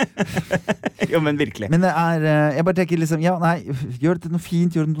 Jo, men virkelig. Men jeg bare tenker liksom, gjør det noe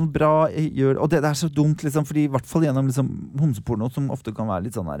fint, gjør det noe bra, og det er så dumt liksom, fordi i hvert fall gjennom liksom homseporno, som ofte kan være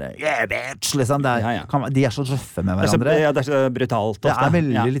litt sånn der, bitch, liksom, de er så røffe med hverandre. Det er så brutalt ofte. Det er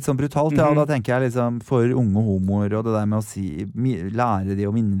veldig litt sånn brutalt, da tenker jeg liksom, for unge homoer, og det der med å lære de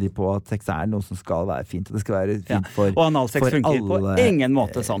og minne de på at sex er noe som skal være fint, og det skal være fint for alle. Og analsex funker på ingen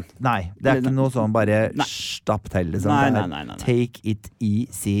måte sånn. Nei, det er ikke noe sånn bare stapp til, liksom. Nei. Take it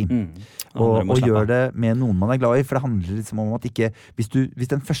easy. Og gjør det med noen man er glad i, for det handler liksom om at ikke hvis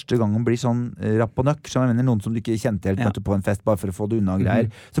den første gangen blir sånn rapp og nøkk, som jeg mener noen som du ikke kjente helt møtte på en fest bare for å få det unna og greier,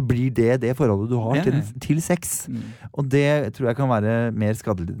 så blir det forholdet du har til sex. Og det tror jeg kan være mer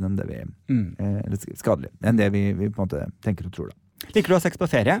skadelig enn det enn det vi på en måte tenker og tror da. Liker du å ha sex på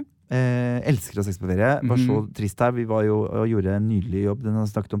ferie? Elsker å ha sex på ferie. Var så trist her. Vi var jo og gjorde en nydelig jobb, den har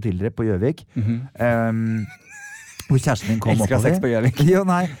jeg snakket om tidligere, på Gjøvik. Hvor kjæresten min kom oppover. Sex på Gjøvik. Jo,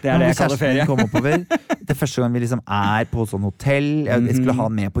 nei. Det er det jeg kaller ferie. Kom oppover. Det første gang vi liksom på sånn hotell. Jeg skulle ha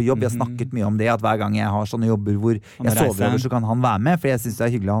han med på jobb. Jeg har snakket mye om det, at hver gang jeg har sånne jobber hvor jeg sover over, så kan han være med, for jeg synes det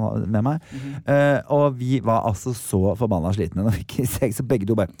er hyggelig å ha med meg. Og vi var altså så forbanna slitne når vi ikke sex, så begge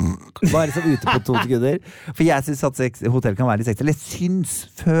to bare liksom ute på 2 sekunder. For jeg synes at hotell kan være litt sex. Eller jeg syns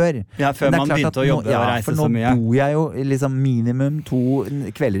før. Ja, før man begynte å jobbe og reise så mye. For nå bor jeg jo liksom minimum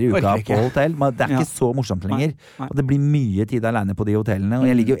 2 kvelder i uka på hotell. Det er ikke så morsomt lenger. Og det blir mye tid alene på de hotellene, og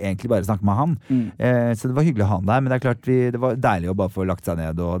jeg ligger jo egentlig bare å snakke med han. Så det var hyggelig å ha han der, men det er klart det var deilig å bare få lagt seg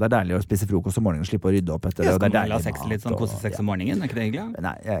ned, og det er deilig å spise frokost om morgenen og slippe å rydde opp etter det. Skal man la sex litt sånn kosesex om morgenen? Er ikke det hyggelig?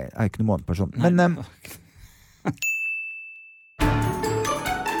 Nei, jeg er ikke noen morgenperson. Men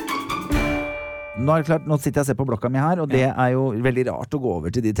nå er det klart, nå sitter jeg og ser på blokka mi her, og det er jo veldig rart å gå over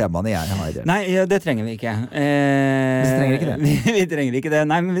til de temaene jeg har. Nei, det trenger vi ikke. Vi trenger ikke det. Vi trenger ikke det.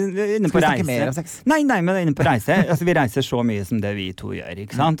 Nei, men vi er inne på reise. Skal vi snakke mer om sex? Nei, men vi er inne på reise. Altså, vi reiser så mye som det vi to gjør,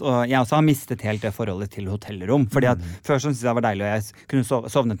 ikke sant? Og jeg også har mistet helt det forholdet til hotellrom, fordi at før så synes jeg det var deilig, og jeg kunne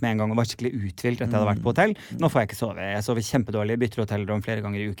sovnet med en gang og var skikkelig uthvilt etter jeg hadde vært på hotell. Nå får jeg ikke sove. Jeg sover kjempedårlig, bytter hotellrom flere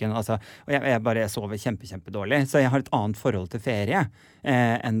ganger i uken, altså, og jeg bare sover kjempedårlig. Så jeg har et annet forhold til ferie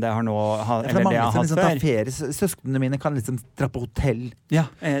enn det har nå, eller det jeg har hatt før. Ferie, søskene mine kan liksom dra på hotell. Ja,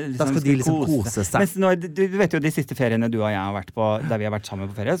 da skal de liksom kose seg. Mens nå, du vet jo de siste feriene du og jeg har vært på, der vi har vært sammen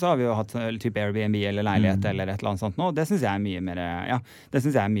på ferie, så har vi jo hatt type Airbnb eller leilighet eller et eller annet sånt nå. Det synes jeg er mye mer, det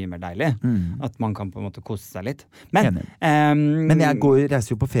synes jeg er mye mer deilig. At man kan på en måte kose seg litt. Men jeg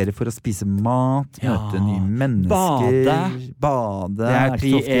reiser jo på ferie for å spise mat, møte nye mennesker, bade. Det er ikke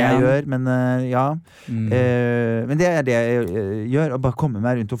så ofte jeg gjør, men men det er det jeg gjør, å bare komme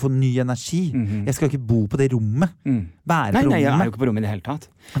meg rundt og få ny energi. Jeg skal ikke bo på det rommet. Være på rommet. Nei, jeg er jo ikke på rommet i det hele tatt.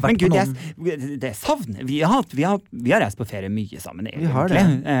 Men Gud, det savner. Vi har reist på ferie mye sammen, egentlig. Vi har det.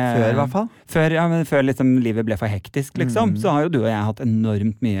 Før i hvert fall. Før liksom livet ble for hektisk, liksom, så har jo du og jeg hatt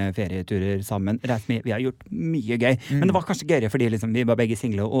enormt mye ferieturer sammen. Reist mye. Vi har gjort mye gøy. Men det var kanskje gøyere fordi liksom, vi var begge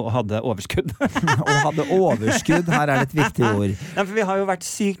single og hadde overskudd. Og hadde overskudd, her er det et viktig ord. Ja, for vi har jo vært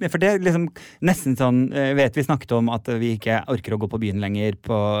sykt med, for det er liksom nesten sånn, vet vi snakket om at vi ikke orker å gå på byen lenger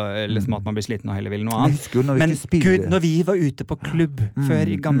på liksom at man blir sliten og heller vil noe annet. Men Gud, når vi var ute på klubb før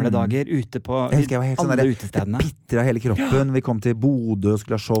i gamle dager, ute på alle utestedene. Det pitter av hele kroppen. Vi kom til Bodø og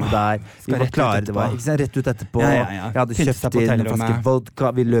skulle ha show der. Vi var klare, det var ikke sånn rett ut etterpå. Jeg hadde kjøpt inn en flaske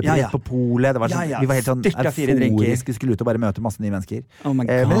vodka, vi løp rett på polet. Vi var helt sånn euforiske, skulle ut og bare møte masse nye mennesker.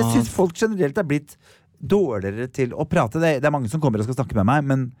 Men jeg synes folk generelt er blitt dårligere til å prate. Det er mange som kommer og skal snakke med meg,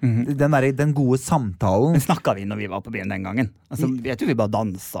 men den gode samtalen. Men snakket vi når vi var på byen den gangen? Altså, vet du, vi bare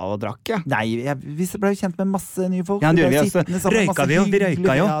danset og drakk, Nei, vi ble jo kjent med masse nye folk. Ja, det gjorde vi også. Vi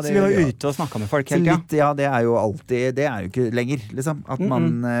røyka jo, så vi var ute og snakket med folk hele tiden. Ja, det er jo alltid, det er jo ikke lenger, liksom. At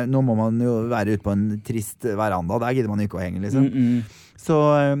nå må man jo være ute på en trist veranda, der gidder man jo ikke å henge, liksom. Så,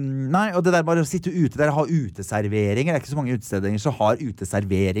 nei, og det der bare å sitte ute der, ha uteserveringer, det er ikke så mange utesteder som har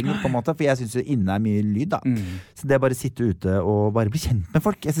uteserveringer på en måte, for jeg synes jo inne er mye lyd da. Så det er bare å sitte ute og bare bli kjent med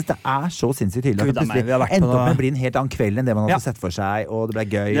folk. Jeg synes det er så sinnssykt tydelig at det plutselig endte opp med å bli en helt annen kveld enn det man hadde sett for seg, og det ble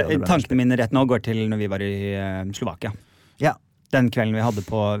gøy. Tankene mine rett nå går til når vi var i Slovakia. Ja. Den kvelden vi hadde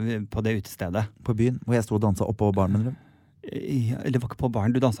på det utestedet. På byen, hvor jeg stod og danset oppå baren med dem. Det var ikke på baren,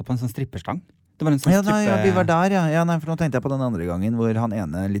 du danset på en sånn stripperstang. Det var en sånn type... Ja, vi var der, ja. Ja, nei, for nå tenkte jeg på den andre gangen hvor han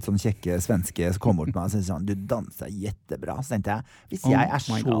ene litt sånn kjekke svenske kom bort med meg og sa sånn, du danser jättebra. Så tenkte jeg, hvis jeg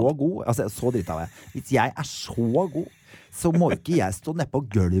så god, altså så dritt av jeg, hvis jeg så god, så må ikke jeg stå nede på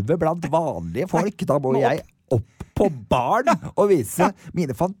gulvet blant vanlige folk. Da må jeg opp på baren og vise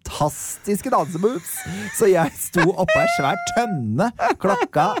mine fantastiske dansemoves. Så jeg sto oppe en svær tønne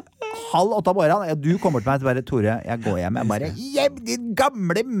klokka 7:30 om morgenen. Du kommer til meg og bare, Tore, jeg går hjem. Jeg bare, hjem, din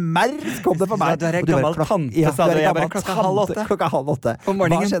gamle merr, kom det for meg. Du er en gammel tante, sa du. Jeg bare, klokka 7:30. Klokka 7:30.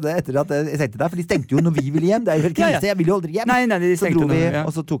 Hva skjedde etter at jeg tenkte deg? For de stengte jo når vi ville hjem. Det er jo helt krise, jeg vil jo aldri hjem. Nei, de stengte så dro vi,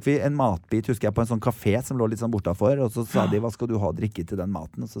 og så tok vi en matbit, husker jeg, på en sånn kafé som lå litt sånn bortafor, og så sa de, hva skal du ha å drikke til den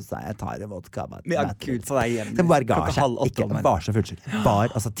maten? Og så sa jeg tar en vodka. Ja, kult for deg hjem. Det bare ga seg. Ikke var så fullsyk. Var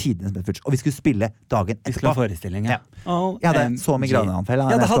altså tidens mest fullsyk. Og vi skulle spille dagen etterpå. Vi skulle ha forestilling, ja. Jeg hadde så migreneanfall.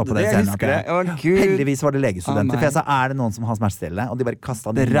 Ja, det hadde det, jeg husker det. Heldigvis var det legestudenter, for jeg sa, er det noen som har smertestillende? Og de bare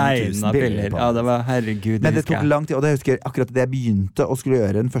kastet det regnet piller på. Ja, det var herregud. Men det tok lang tid, og det husker jeg akkurat det jeg begynte å skulle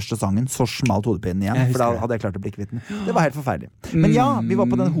gjøre den første sangen, så smalt hodepinnen igjen, for da hadde jeg klart å bli kvitt den. Det var helt forferdelig. Men ja, vi var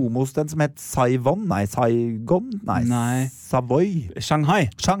på den homosten som het Saigon, Savoy. Shanghai.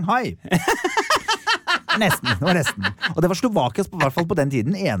 Nesten, det var nesten. Og det var Slovakias, i hvert fall på den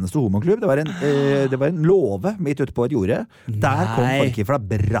tiden, eneste homoklubb. Det var en låve midt ute på et jorde. Der kom folk fra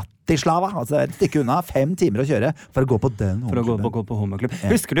Bratislava, altså et stykke unna, 5 timer å kjøre for å gå på den homoklubben. For å gå på homoklubb.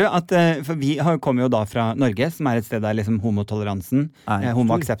 Husker du at, for vi kommer jo da fra Norge, som er et sted der liksom homotoleransen,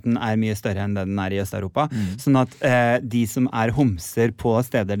 homoaksepten er mye større enn den er i Øst-Europa. Sånn at de som er homser på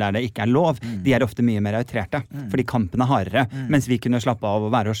steder der det ikke er lov, de er ofte mye mer outrerte, fordi kampen er hardere, mens vi kunne slappe av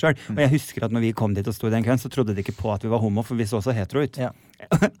og være oss selv. Og jeg husker at når vi kom dit og stod i den køen, så trodde de ikke på at vi var homo, for vi så så hetero ut.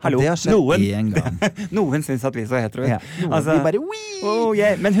 Hallo, det har skjedd en gang. Noen synes at vi så hetero ut. Altså, vi bare,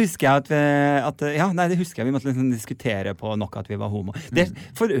 men husker jeg det husker jeg vi måtte liksom diskutere på nok at vi var homo.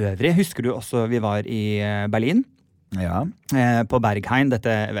 For øvrig, husker du også vi var i Berlin? Ja. På Berghain, dette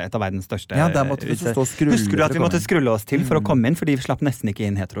er et av verdens største. Ja, der måtte vi stå og skrulle. Husker du at vi måtte skrulle oss til for å komme inn, fordi vi slapp nesten ikke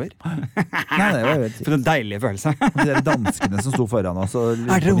inn heteroer? Nei, det var jo for en deilig følelse. Og de danskene som sto foran oss, og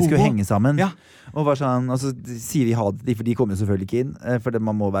vi skulle henge sammen. Ja. Og var sånn, og så sier vi ha det, for de kommer jo selvfølgelig ikke inn, for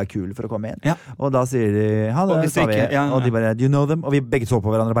man må være kul for å komme inn. Ja. Og da sier de, ha det, sa vi, og de bare, do you know them? Og vi begge så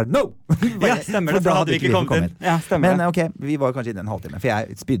på hverandre og bare, no! Ja, stemmer det, for da hadde vi ikke kommet inn. Ja, stemmer det. Men ok, vi var kanskje inne en halvtime, for jeg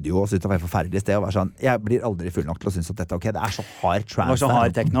spydde jo og syntes det var et forferdelig sted, og var sånn, jeg blir aldri full nok til å synes at dette er ok, det er så hard trance. Det var så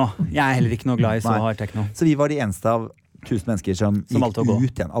hard tekno. Jeg er heller ikke noe glad i så hard tekno. Så vi var de eneste av 1000 mennesker som gikk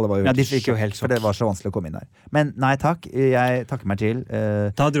ut igjen. Alle var jo de fikk jo helt sjokk. For det var så vanskelig å komme inn der. Men nei takk, jeg takker meg til.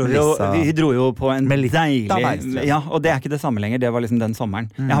 Vi dro jo på en deilig... Ja, og det er ikke det samme lenger. Det var liksom den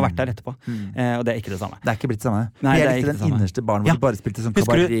sommeren. Jeg har vært der etterpå. Og det er ikke det samme. Det er ikke blitt det samme. Nei, jeg likte den innerste baren hvor de bare spilte sånn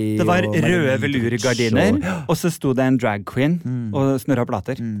kabaret. Det var røde velurgardiner, og så sto det en drag queen og snurra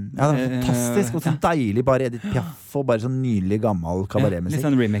plater. Ja, det var fantastisk. Og sånn deilig, bare Edith Piaf og bare sånn nylig gammel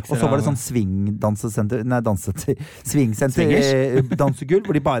kabaretmusikk. Og så var det sånn swing-dansesenter, nei, dansegulv,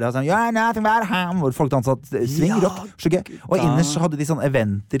 hvor de bare har sånn hvor folk danset swing-rock, så gøy. Og innerst så hadde de sånne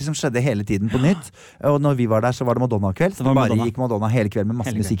eventer som skjedde hele tiden på nytt, og når vi var der så var det Madonna-kveld, så det bare gikk Madonna hele kvelden med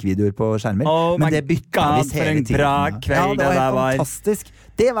masse musikkvideoer på skjermer, men det bytta vi hele tiden. Ja, det var helt fantastisk.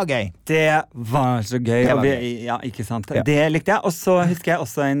 Det var gøy. Det var så gøy. Ja, ikke sant. Det likte jeg. Og så husker jeg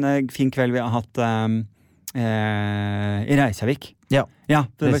også en fin kveld vi har hatt i Reykjavik. Ja,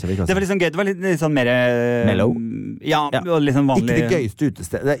 det var litt sånn gøy. Det var litt sånn mer mellow. Ja, og litt sånn vanlig. Ikke det gøyeste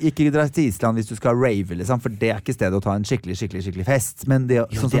utestedet. Ikke dra til Island hvis du skal rave, liksom, for det er ikke stedet å ta en skikkelig fest. Men det,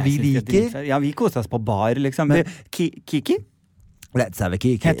 sånn som vi liker. Ja, vi koser oss på bar, liksom. Kiki? Let's have a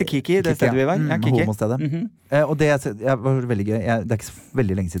Kiki. Heter Kiki, det stedet vi var? Ja, Kiki. Homostedet. Og det var veldig gøy. Det er ikke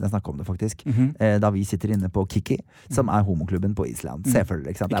veldig lenge siden jeg snakket om det, faktisk. Da vi sitter inne på Kiki, som er homoklubben på Island. Selvfølgelig,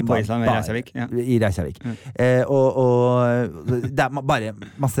 ikke sant? Ikke på Island, men i Reykjavik. I Reykjavik. Og det er bare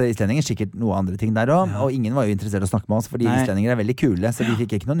masse islendinger, sikkert noe andre ting der også. Og ingen var jo interessert i å snakke med oss, fordi islendinger er veldig kule, så vi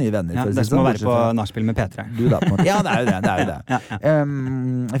fikk ikke noen nye venner. Ja, det er som å være på nachspiel med P3. Ja, det er jo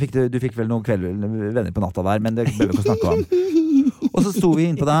det. Du fikk vel noen venner på natta der, men det bør vi ikke snakke om. Og så sto vi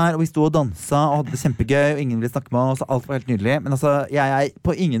innpå der, og vi sto og dansa og hadde det kjempegøy, og ingen ville snakke med oss, og alt var helt nydelig. Men altså, jeg er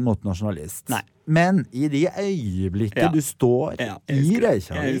på ingen måte nasjonalist. Nei. Men i de øyeblikket du står i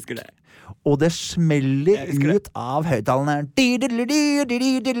Reykjavik, og det smeller ut av høyttalene,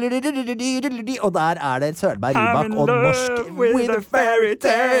 og der er det Sølberg Rybak og norsk With a fairy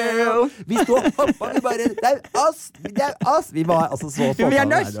tale. Vi stod og hoppet, vi bare, det er oss. Vi var altså så vi er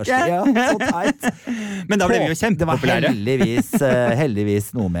norske. Ja, så teit. Men da ble vi jo kjempepopulære. Det var heldigvis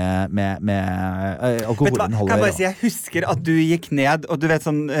noe med alkoholen holder. Kan jeg bare si, jeg husker at du gikk ned, og du vet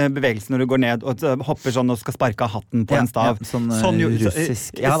sånn bevegelse når du går ned og hopper sånn og skal sparke av hatten på en stav. Sånn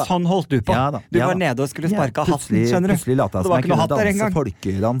russisk. Sånn holdt du på. Du var nede og skulle sparke av hatten, skjønner du. Plutselig lata som jeg kunne danse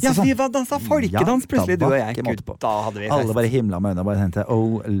folkedans. Ja, vi var dansa folkedans plutselig, du og jeg. Gud, da hadde vi fest. Alle bare himla med øynene og bare tenkte,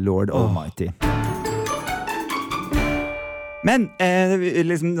 oh Lord Almighty. Men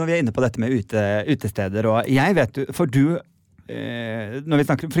liksom, når vi inne på dette med utesteder, og jeg vet, for du når vi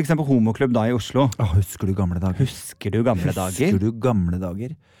snakker for eksempel homoklubb da i Oslo. Husker du gamle dager? Husker du gamle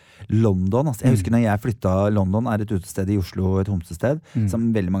dager? London, altså. Jeg husker når jeg flyttet London et utested i Oslo, et homsested, som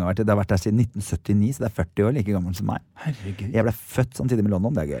veldig mange har vært i. Det har vært der siden 1979, så det 40 år, like gammel som meg. Herregud. Jeg ble født samtidig med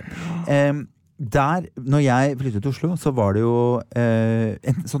London, det gøy. Når jeg flyttet til Oslo, så var det jo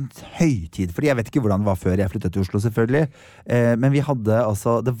en sånn høytid, fordi jeg vet ikke hvordan det var før jeg flyttet til Oslo, selvfølgelig. Men vi hadde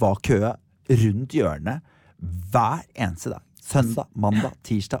det var kø rundt hjørnet hver eneste dag. Søndag, mandag,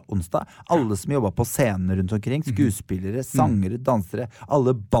 tirsdag, onsdag. Alle som jobbet på scenene rundt omkring. Skuespillere, sangere, dansere.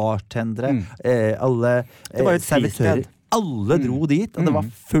 Alle bartendere. Alle servitører. Alle dro dit, og det var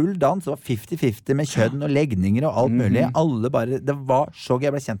full dans. Det var 50-50 med kjønn og legninger og alt mulig. Det var så gøy.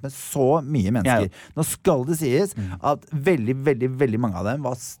 Jeg ble kjent med så mye mennesker. Nå skal det sies at veldig, veldig, veldig mange av dem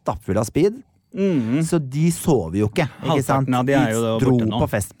var stappfulle av speed. Så de sov jo ikke sant? De dro på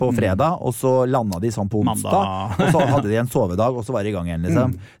fest på fredag, og så landet de sånn på onsdag, og så hadde de en sovedag, og så var de i gang igjen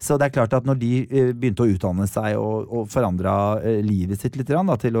liksom. Så det klart at når de begynte å utdanne seg og forandret livet sitt litt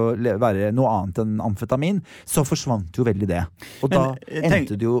da, til å være noe annet enn amfetamin, så forsvant jo veldig det. Og da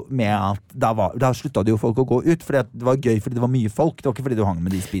endte det jo med at da sluttet det jo folk å gå ut, fordi det var gøy fordi det var mye folk, det var ikke fordi du hang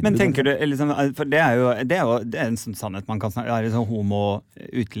med de speedene. Men tenker du, liksom, for det er en sånn sannhet man kan snakke, sånn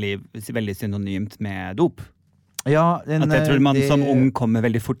homo-uteliv veldig synonymt med dop. Ja, at jeg tror man som ung kommer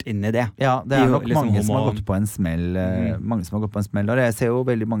veldig fort inn i det. Ja, det nok liksom mange som har gått på en smell. Mange som har gått på en smell. Og jeg ser jo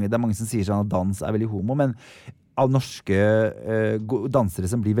veldig mange, det mange som sier sånn at dans veldig homo, men av norske dansere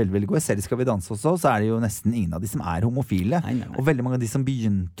som blir veldig, veldig gode, selv skal vi danse også, så det jo nesten ingen av de som homofile. Nei. Og veldig mange av de som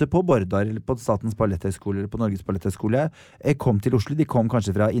begynte på Bordar, eller på Statens Balletthøgskole, eller på Norges Balletthøgskole, kom til Oslo. De kom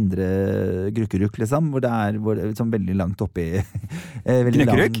kanskje fra Indre Grukkeruk, liksom, hvor det sånn veldig langt oppe i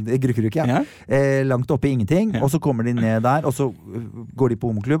Grukkeruk, ja. Langt oppe i ingenting, og så kommer de ned der, og så går de på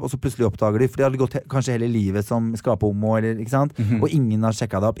homoklubb, og så plutselig oppdager de, for de hadde gått kanskje hele livet som skaper homo, eller, ikke sant? Og ingen har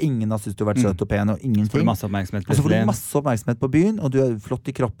sjekket det opp, ingen har syntes du har vært søt og pen, og ingenting. Og så får du masse oppmerksomhet på byen, og du flott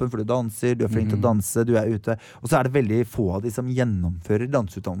i kroppen for du danser, du flink til å danse, du ute. Og så det veldig få av de som gjennomfører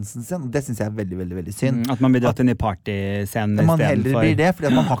danseutdannelsen sin, og det synes jeg veldig, veldig, veldig synd. At man blir dratt inn i partyscenen man heller blir det, fordi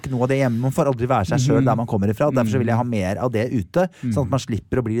at man har ikke noe av det hjemme. Man får aldri være seg selv der man kommer ifra, og derfor vil jeg ha mer av det ute, sånn at man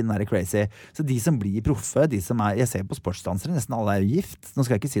slipper å bli den der crazy. Så de som blir proffe, de som jeg ser på sportsdansere, nesten alle jo gift. Nå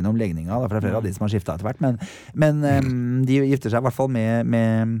skal jeg ikke si noe om legninga, for det flere av de som har skiftet etter hvert, men de gifter seg i hvert fall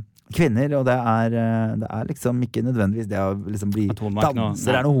med kvinner, og det liksom ikke nødvendigvis det å liksom bli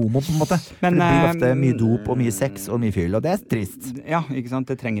danser noe homo på en måte. Men det blir ofte mye dop og mye sex og mye fyll, og det trist. Ja, ikke sant?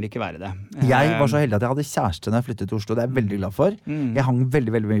 Det trenger ikke være det. Jeg var så heldig at jeg hadde kjæreste når jeg flyttet til Oslo, det jeg veldig glad for. Jeg hang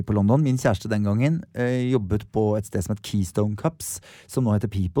veldig, veldig mye på London. Min kjæreste den gangen jobbet på et sted som het Keystone Cups, som nå heter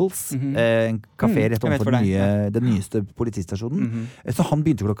Peoples. En kafé rett overfor den nyeste politistasjonen. Så han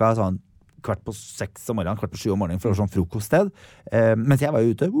begynte klokka sånn 5:45 om morgenen, 7:15 om morgenen, for det var sånn frokoststed. Mens jeg var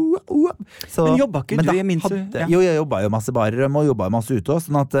jo ute. Men jobbet ikke du i minst? Jo, jeg jobbet jo masse barer, og jobbet jo masse ute også,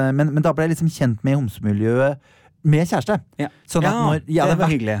 sånn at, men da ble jeg liksom kjent med homsemiljøet med kjæreste. Sånn at når jeg hadde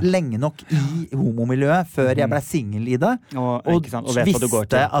vært lenge nok i homomiljøet før jeg ble single i det, og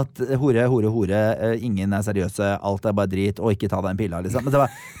visste at hore, ingen seriøse, alt bare drit, og ikke ta deg en pilla, liksom. Men det var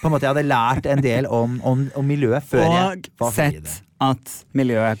på en måte, jeg hadde lært en del om miljøet før jeg var fri i det. At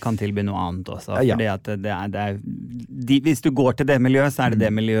miljøet kan tilby noe annet også. Fordi at hvis du går til det miljøet, så det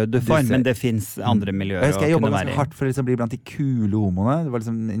miljøet du får, men det finnes andre miljøer. Jeg husker jeg jobbet ganske hardt for å liksom bli blant de kule homoene. Det var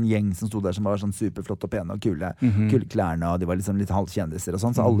liksom en gjeng som stod der som var sånn superflott og pene og kule klærne, og de var liksom litt halvkjendiser og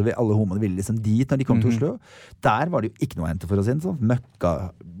sånn, så alle homoene ville liksom dit når de kom til Oslo. Der var det jo ikke noe å hente for å si det sånn.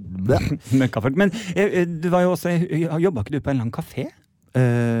 Møkkafolk. Men du var jo også, jobbet ikke du på en eller annen kafé?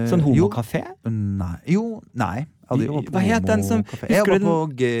 Sånn homokafé? Nei. Hva het den som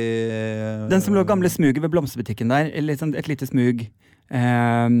den som lå gamle smuget ved blomsterbutikken der, et lite smug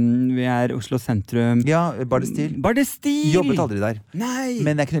vi Oslo sentrum. Ja, Bardestil. Jobbet aldri der. Nei.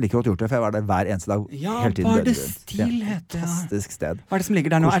 Men jeg kunne like godt gjort det, for jeg var der hver eneste dag. Hele tiden. Bardestil heter det. Fantastisk sted. Hva det som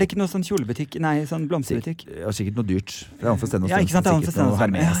ligger der nå? Det ikke noe sånn kjolebutikk? Nei, sånn blomsterbutikk? Sikkert noe dyrt. Det for stedet ja, ikke sant? Sikkert noe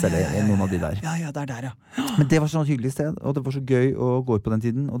Hermes eller noen av de der. Ja, det der, ja. Men det var sånn et hyggelig sted, og det var så gøy å gå ut på den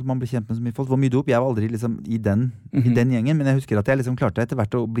tiden, og man ble kjent med så mye folk. Det var mye dop. Jeg var aldri liksom i den gjengen, men jeg husker at jeg liksom klarte etter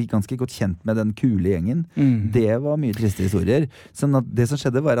hvert å bli ganske godt kjent med den kule gjengen. Det var mye triste historier. Sånn at det som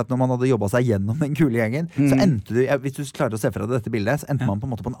skjedde var at når man hadde jobbet seg gjennom den kule gjengen, så endte du, hvis du klarer å se fra deg dette bildet, så endte man på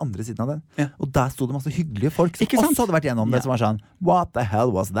en måte på den andre siden av den. Og der stod det masse hyggelige folk som også hadde vært gjennom det, som var sånn, what the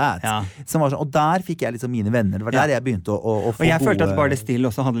hell was that? Som var sånn, og der fikk jeg liksom mine venner, det var der jeg begynte å få gode... Og jeg følte at bare det stil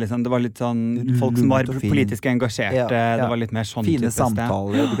også hadde liksom, det var litt sånn, folk som var politisk engasjerte, det var litt mer sånn fine type sted.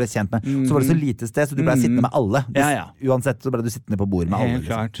 Samtaler du ble kjent med. Så var det så lite sted, så du ble sittende med alle. Uansett så ble du sittende på bordet med alle. Helt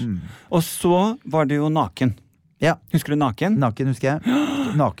klart. Og så var det jo naken. Husker du naken? Naken husker jeg.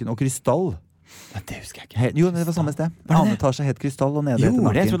 Naken og krystall. Det husker jeg ikke. Jo, det var samme sted. Annen etasje het krystall, og nede het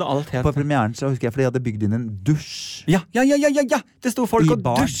naken. Jeg trodde alt het. På premieren så husker jeg, fordi jeg hadde bygd inn en dusj. Ja! Det sto folk og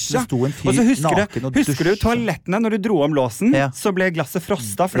dusja. Det sto en fyr og så naken og dusja. Husker du toalettene, når du dro om låsen, så ble glasset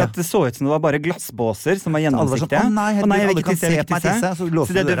frosta, for det så ut som det var bare glassbåser som var gjennomsiktige. Nei, jeg vil ikke tisse.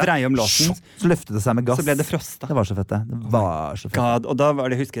 Så det du vrei om låsen, så løftet det seg med gass. Så ble det frosta. Det var så fett det. Det var så fett. God, og da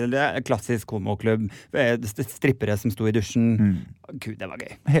var det, husker jeg, det klassisk homoklubb, strippere som sto i dusjen. Gud, det var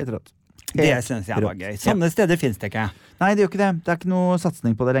gøy. Helt rått. Det synes jeg var gøy. Sånne steder finnes det ikke. Nei, det gjør ikke det. Det er ikke noe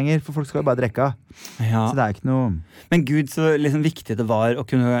satsning på det lenger, for folk skal jo bare drekke. Så det er ikke noe... Men Gud, så liksom viktig det var å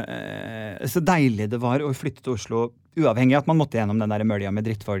kunne... Så deilig det var å flytte til Oslo, uavhengig av at man måtte gjennom den der mølja med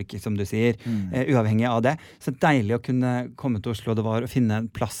drittfolk, som du sier. Uavhengig av det. Så deilig å kunne komme til Oslo, det var å finne en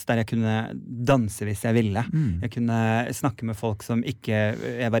plass der jeg kunne danse hvis jeg ville. Jeg kunne snakke med folk som ikke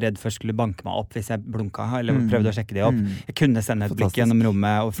jeg var redd for skulle banke meg opp hvis jeg blunka, eller prøvde å sjekke det opp. Jeg kunne sende et blikk gjennom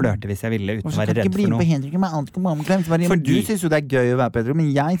rommet og flørte hvis jeg ville, uten å være redd for noe. For du synes jo det er gøy å være på heteroklubb,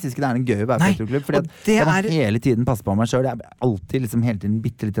 men jeg synes ikke det er noe gøy å være på heteroklubb, fordi at jeg må hele tiden passe på meg selv. Jeg er alltid liksom hele tiden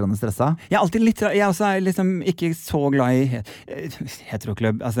bitte litt stressa. Jeg også er liksom ikke så glad i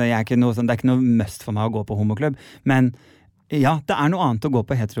heteroklubb. Altså, det er ikke noe must for meg å gå på homoklubb, men ja, det er noe annet å gå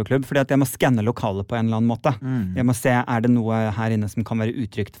på heteroklubb, fordi at jeg må skanne lokalet på en eller annen måte. Jeg må se, er det noe her inne som kan være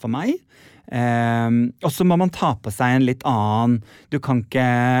utrygt for meg? Og så må man ta på seg en litt annen, du kan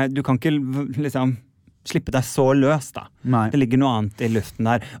ikke liksom slippe deg så løs da. Det ligger noe annet i luften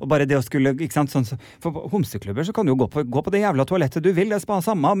der. Og bare det å skulle, ikke sant, sånn, for homseklubber så kan du jo gå på det jævla toalettet du vil, det er bare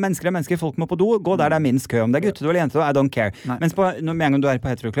samme, mennesker er mennesker, folk må på do, gå der det er minst kø, om det er gutte, du eller jente, I don't care. Mens med en gang du er på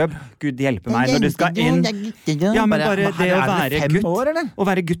heteroklubb, Gud hjelpe meg, når du skal inn, ja, men bare det å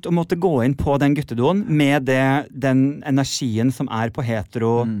være gutt og måtte gå inn på den guttedoen, med den energien som er på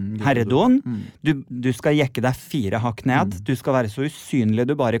hetero-herredoen, du skal jekke deg 4 hakk ned, du skal være så usynlig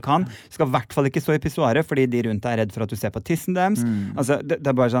du bare kan, skal I hvert fall ikke stå I pissoaret, fordi de rundt deg er redd for at du ser på tissen deres. Altså, det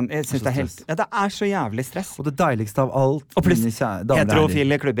er bare sånn, jeg synes det er helt, det er så jævlig stress. Og det deiligste av alt. Og pluss,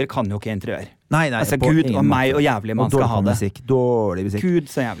 heterofile klubber kan jo ikke interiør. Nei, altså Gud og meg og jævlig man skal ha det. Dårlig musikk. Gud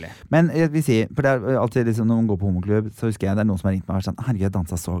så jævlig. Men jeg vil si, for det er alltid liksom, når man går på homoklubb, så husker jeg det er noen som har ringt meg og sånn, herregud, jeg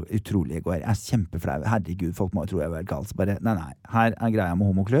danset så utrolig I går, jeg er kjempeflau, herregud, folk må tro jeg var gal, så bare, nei, her er greia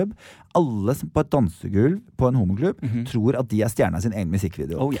med homoklubb. Alle som på et dansegulv på en homoklubb tror at de er stjerna sin egen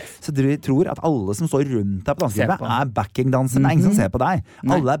musikkvideo. Så de tror at alle som står rundt deg på dansegulvet er backingdansere. Det er ingen som ser på deg.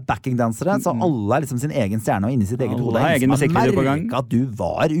 Alle er backingdansere, så alle er liksom sin egen stjerne og inni sitt eget hode. Ingen som har merket at du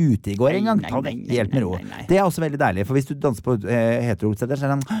var ute I går en gang. Ta det helt med ro. Det er også veldig deilig, for hvis du danser på hetero-steder,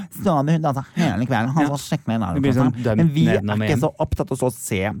 så det sånn, hun danser hele kvelden, han skal sjekke med men vi ikke så opptatt av å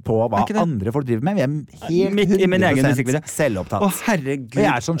se på hva andre folk driver med. Vi helt 100% selvopptatt. Å herregud,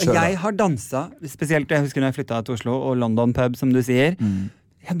 jeg har danset, spesielt jeg husker når jeg flyttet til Oslo og London pub, som du sier.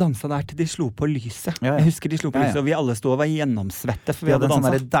 Jeg danset der til de slo på lyset. Jeg husker de slo på lyset, og vi alle stod og var gjennomsvette, for vi hadde danset. Det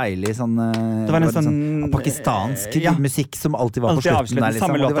var en sånn deilig, det var en sånn pakistansk musikk som alltid var på slutten der,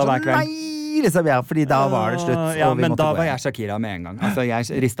 samme låta hver kveld. Liksom, fordi da var det slutt. Ja, men da var jeg Shakira med en gang. Altså,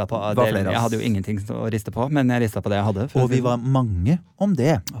 jeg ristet på det. Jeg hadde jo ingenting å riste på, men jeg ristet på det jeg hadde. Og vi var mange om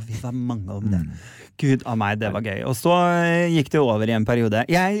det. Gud av meg, det var gøy. Og så gikk det over I en periode.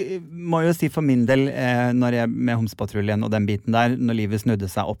 Jeg må jo si for min del, når jeg med homsepatruljen og den biten der, når livet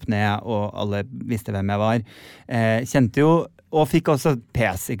snudde seg opp ned, og alle visste hvem jeg var, kjente jo og fikk også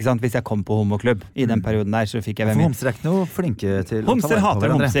pes, ikke sant? Hvis jeg kom på homoklubb I den perioden der, så fikk jeg hvem homser ikke noe flinke til homser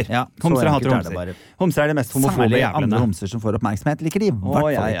hater homser. Ja, homser hater homser. Homser det mest homofobe jævlene. Særlig andre homser som får oppmerksomhet, liker de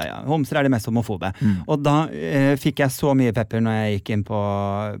ja. Homser det mest homofobe. Og da fikk jeg så mye pepper når jeg gikk inn på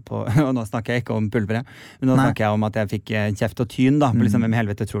og nå snakker jeg ikke om pulveret, men nå snakker jeg om at jeg fikk kjeft og tyn da, på liksom hvem I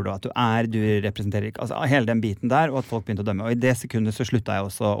helvete tror du at du representerer ikke, altså hele den biten der, og at folk begynte å dømme. Og I det sekundet så sluttet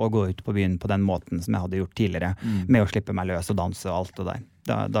jeg også å gå ut på byen på den måten som jeg hadde gjort tidligere, med å slippe meg løs og danse og alt det der.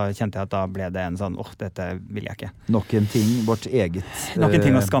 Da kjente jeg at da ble det en sånn, dette vil jeg ikke. Nok en ting, vårt eget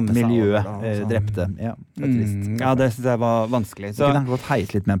miljø drepte. Ja, det trist. Ja, det synes jeg var vanskelig. Så kunne godt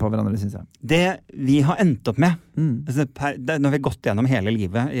heit litt med på hverandre, synes jeg. Det vi har endt opp med, når vi har gått gjennom hele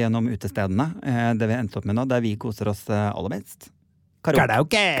livet, gjennom utestedene, det vi har endt opp med nå, der vi koser oss aller mest,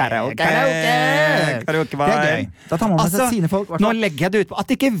 Karaokebar. Det er gøy. Da tar man med seg sine folk. Nå legger jeg det ut på at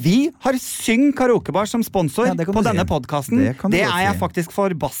ikke vi har Syng Karaokebar som sponsor på denne podcasten. Det er jeg faktisk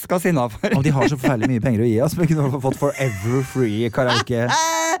forbaska sinna for. Og de har så forferdelig mye penger å gi oss. Vi kunne fått forever free karaoke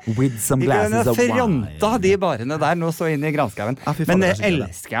with some glasses of wine. Fronta de barene der nå så inn i granskauen. Men det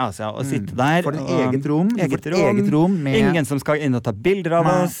elsker jeg altså, å sitte der. For eget rom med... Ingen som skal inn og ta bilder av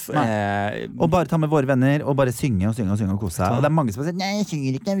oss. Og bare ta med våre venner og bare synge og kose seg. Og det er mange som sier, nei, jeg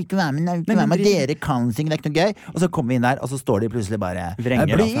synger ikke, jeg vil ikke være med, dere kan synge, det er ikke noe gøy. Og så kommer vi inn der, og så står de plutselig bare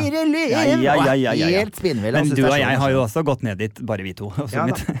vrenger, blir elev, helt spinnvill. Men du og jeg har jo også gått ned dit, bare vi to.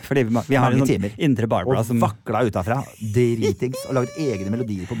 Fordi vi har en sånn indre Barbara som... Og vakla utenfra, dritings, og laget egne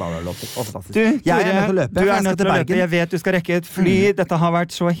melodier på Barbara-låter. Du, jeg er nødt til å løpe. Jeg vet du skal rekke et fly. Dette har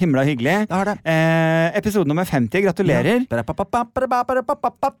vært så himla hyggelig. Episode nummer 50, gratulerer.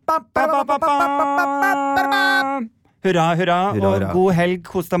 Hurra, hurra, og god helg,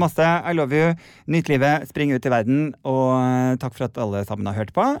 kos deg masse, I love you, nyt livet, spring ut i verden, og takk for at alle sammen har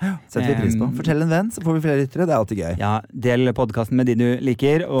hørt på. Setter vi pris på. Fortell en venn, så får vi flere lyttere, det er alltid gøy. Ja, del podcasten med de du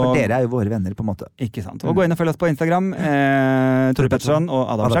liker. For dere er jo våre venner på en måte. Ikke sant, og gå inn og følg oss på Instagram, Tore Pettersson og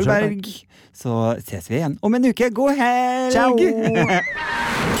Adam Skjølberg, så ses vi igjen om en uke. God helg! Ciao!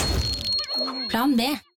 Plan B.